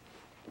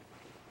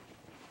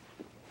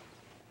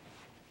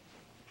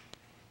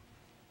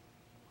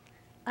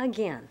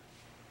 Again.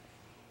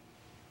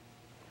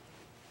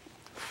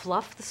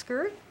 Fluff the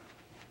skirt.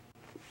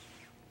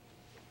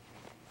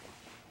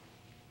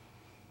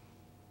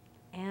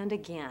 And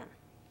again.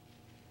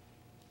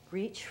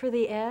 Reach for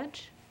the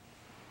edge.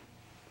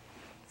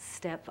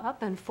 Step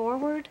up and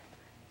forward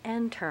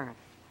and turn.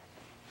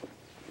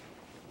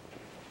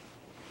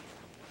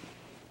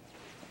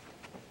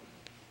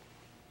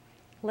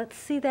 Let's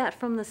see that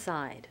from the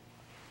side.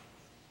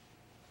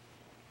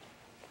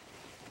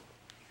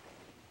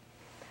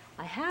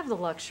 I have the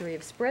luxury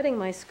of spreading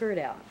my skirt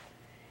out.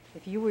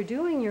 If you were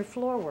doing your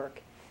floor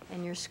work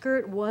and your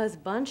skirt was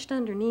bunched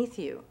underneath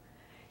you,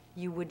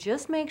 you would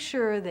just make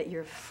sure that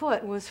your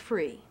foot was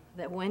free,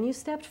 that when you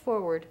stepped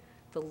forward,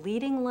 the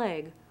leading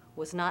leg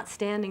was not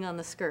standing on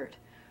the skirt.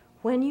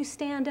 When you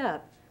stand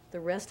up, the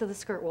rest of the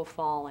skirt will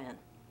fall in.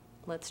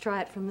 Let's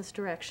try it from this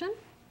direction.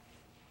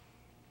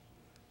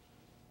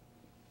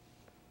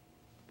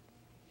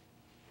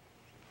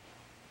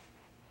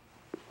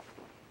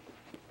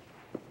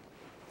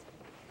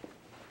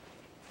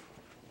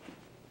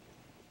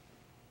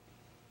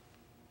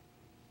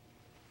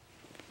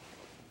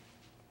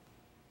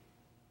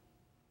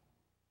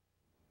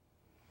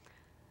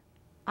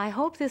 I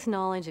hope this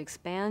knowledge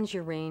expands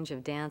your range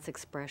of dance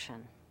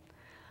expression.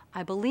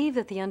 I believe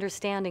that the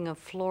understanding of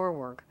floor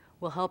work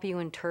will help you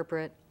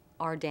interpret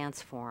our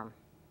dance form.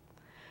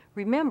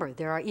 Remember,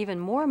 there are even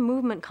more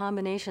movement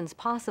combinations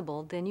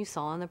possible than you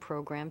saw in the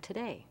program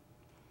today.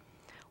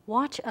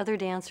 Watch other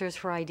dancers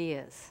for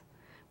ideas.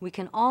 We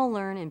can all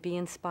learn and be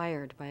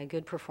inspired by a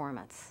good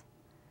performance.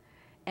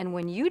 And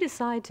when you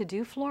decide to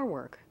do floor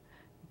work,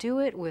 do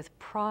it with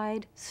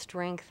pride,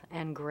 strength,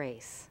 and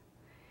grace.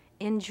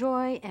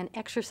 Enjoy and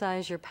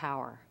exercise your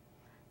power.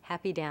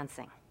 Happy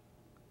dancing.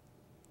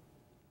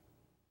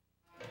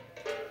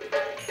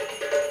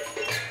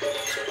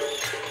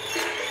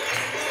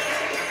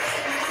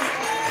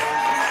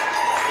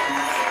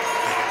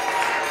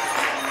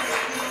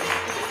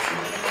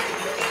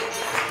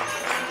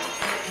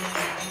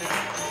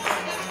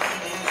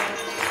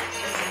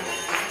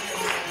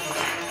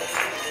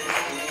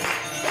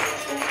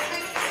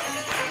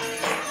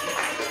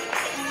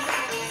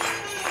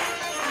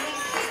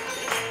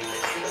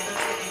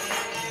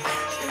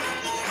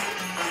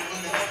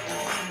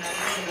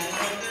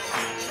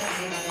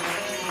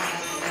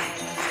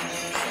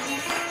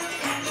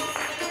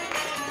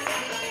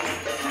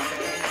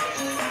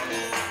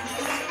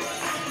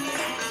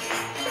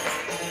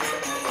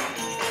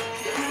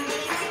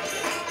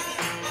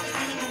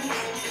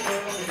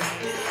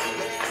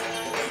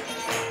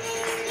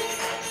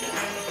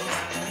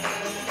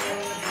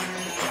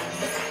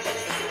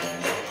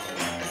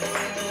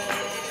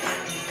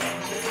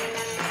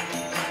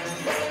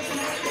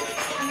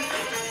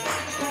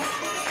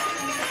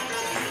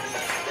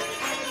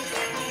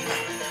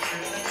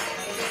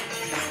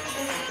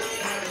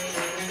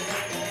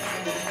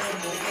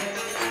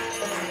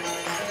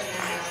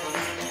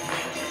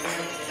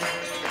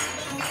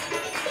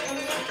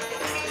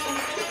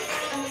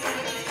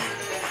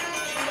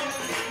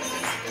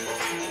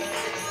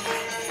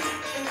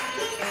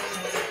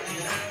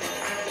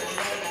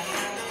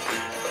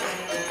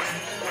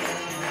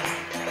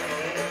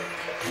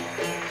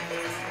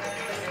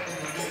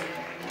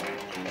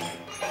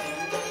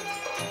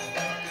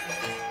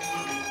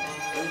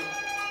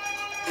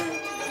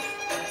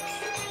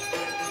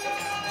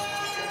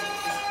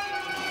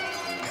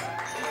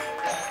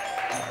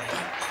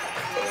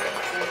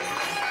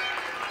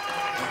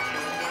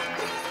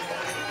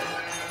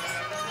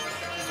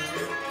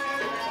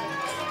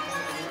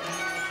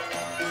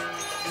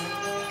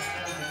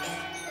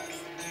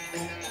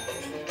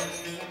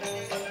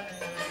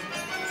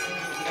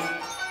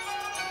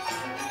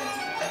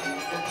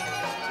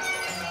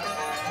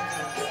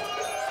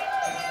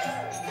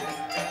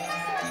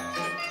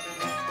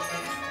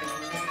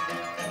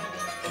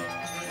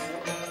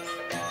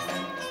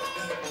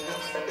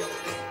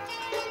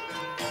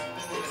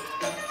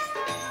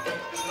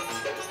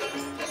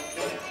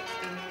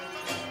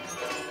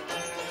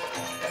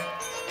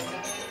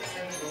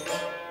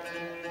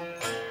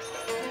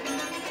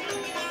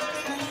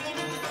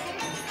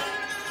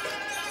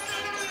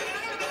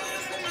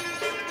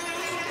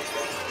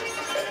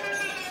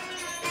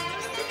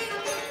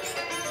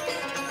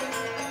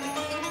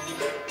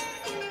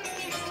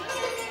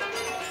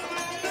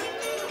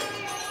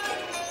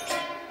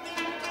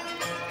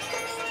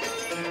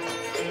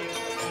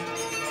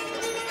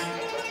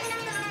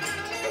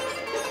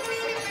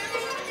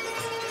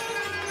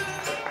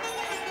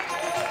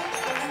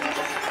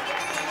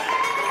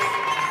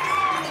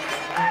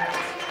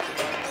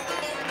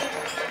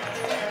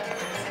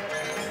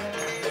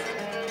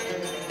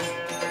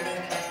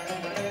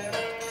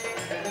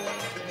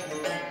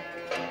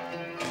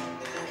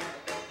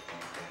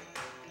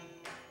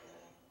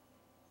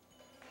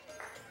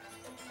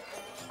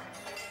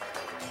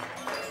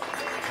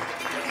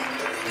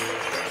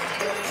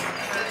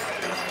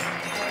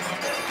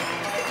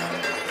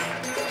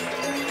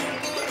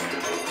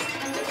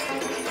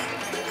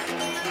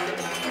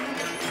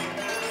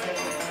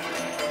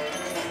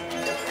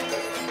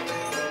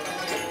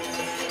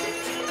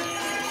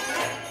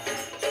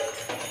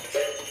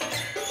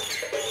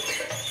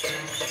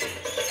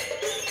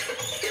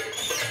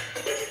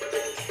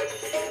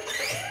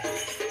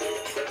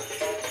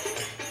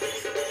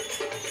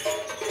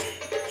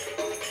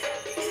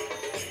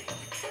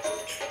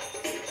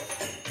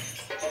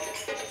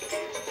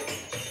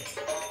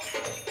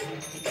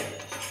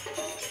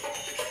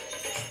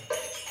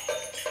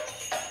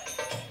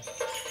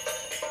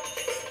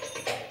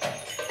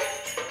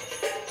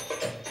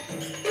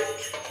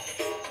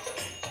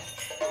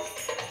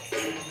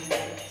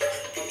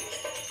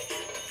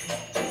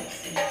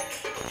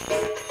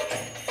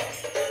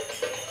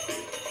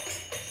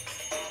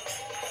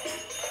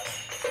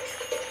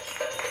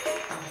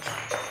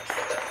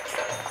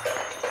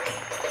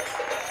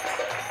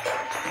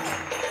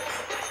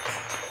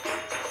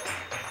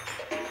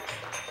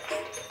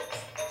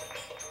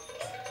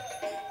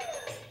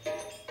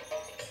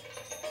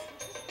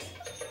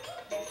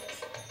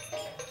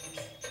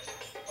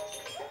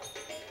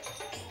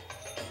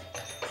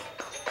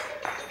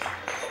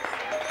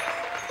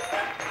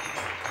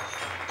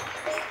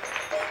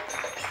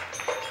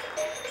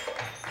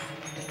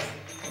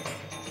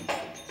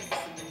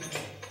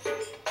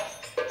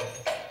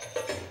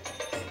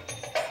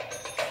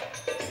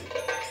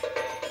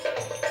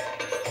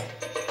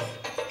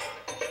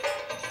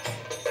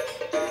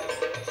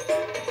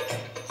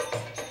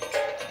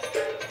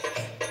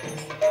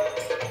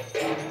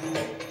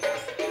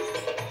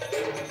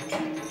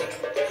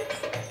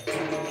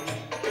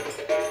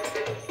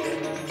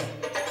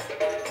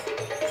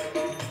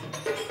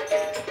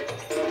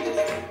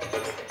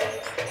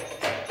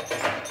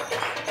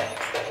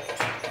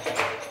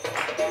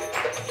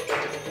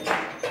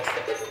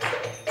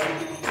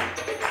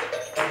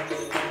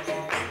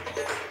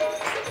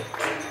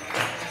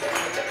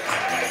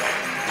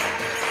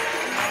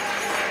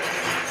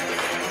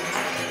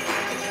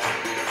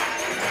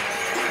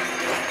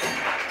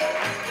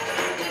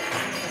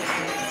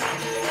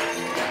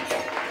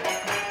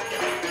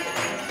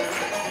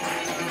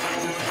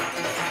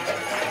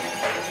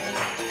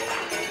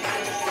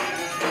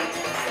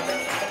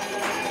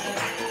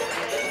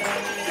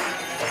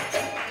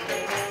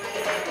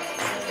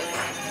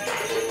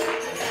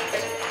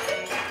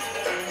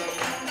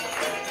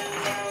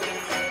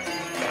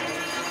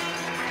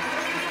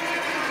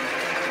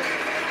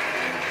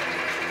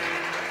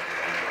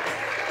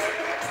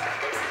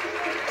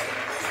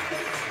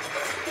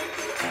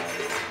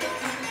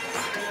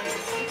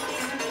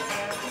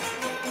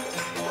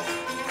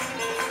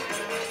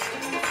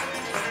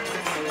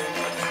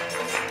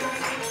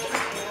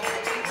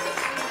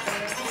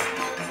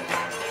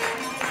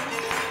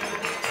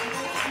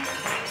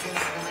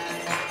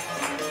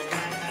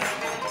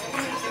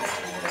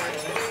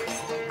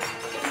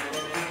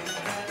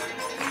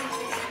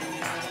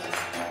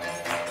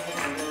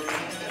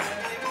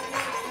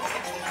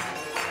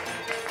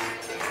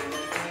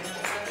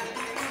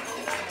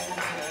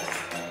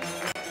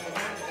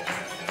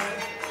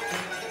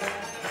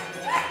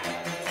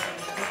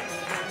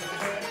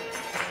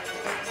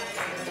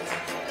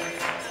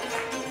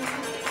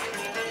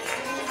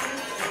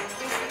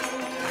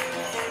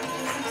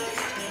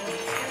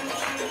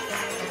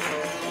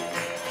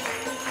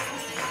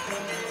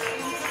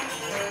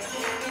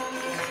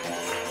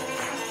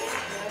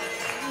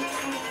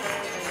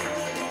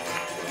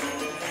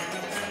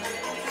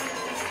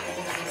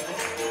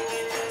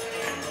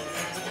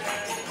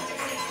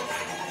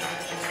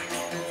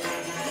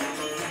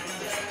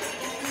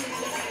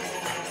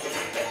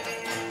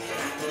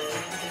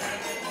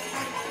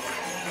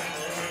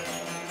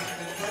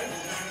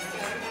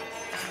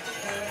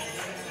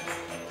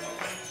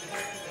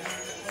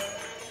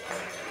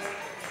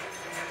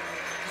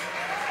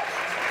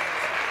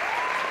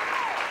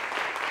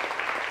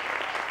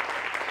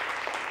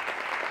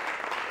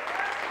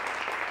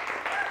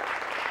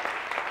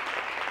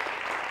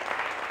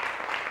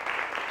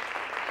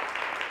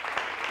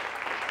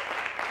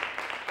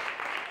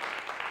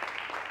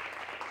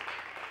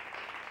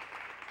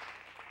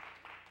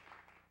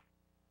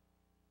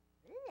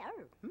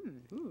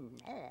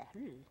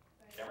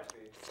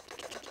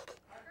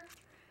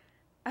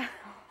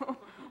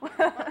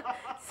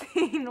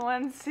 Scene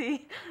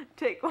 1C,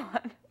 take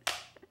 1.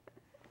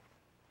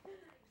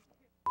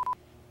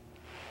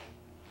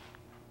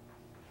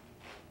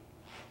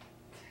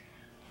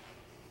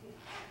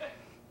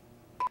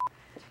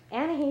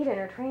 Anaheed and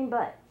her trained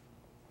butt.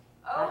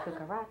 La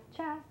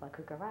cucaracha, la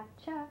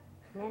cucaracha.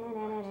 Na na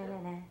na na na na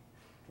na.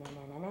 Na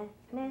na na na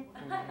na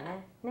na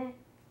na na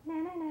na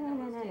na na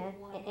na na na.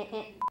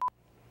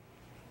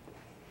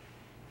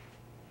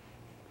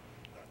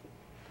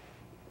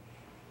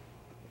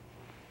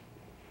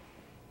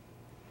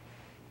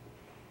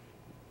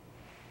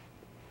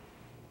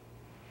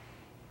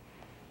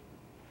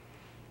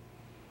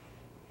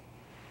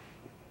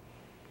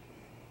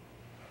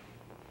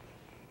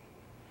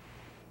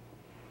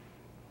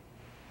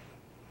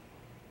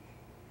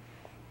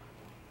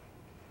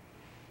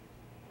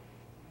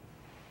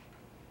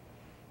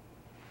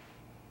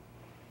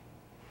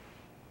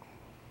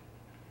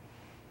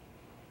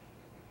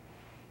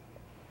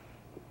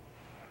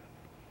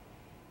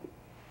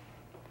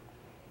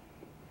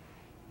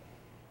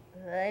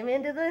 I'm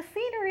into the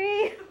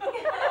scenery.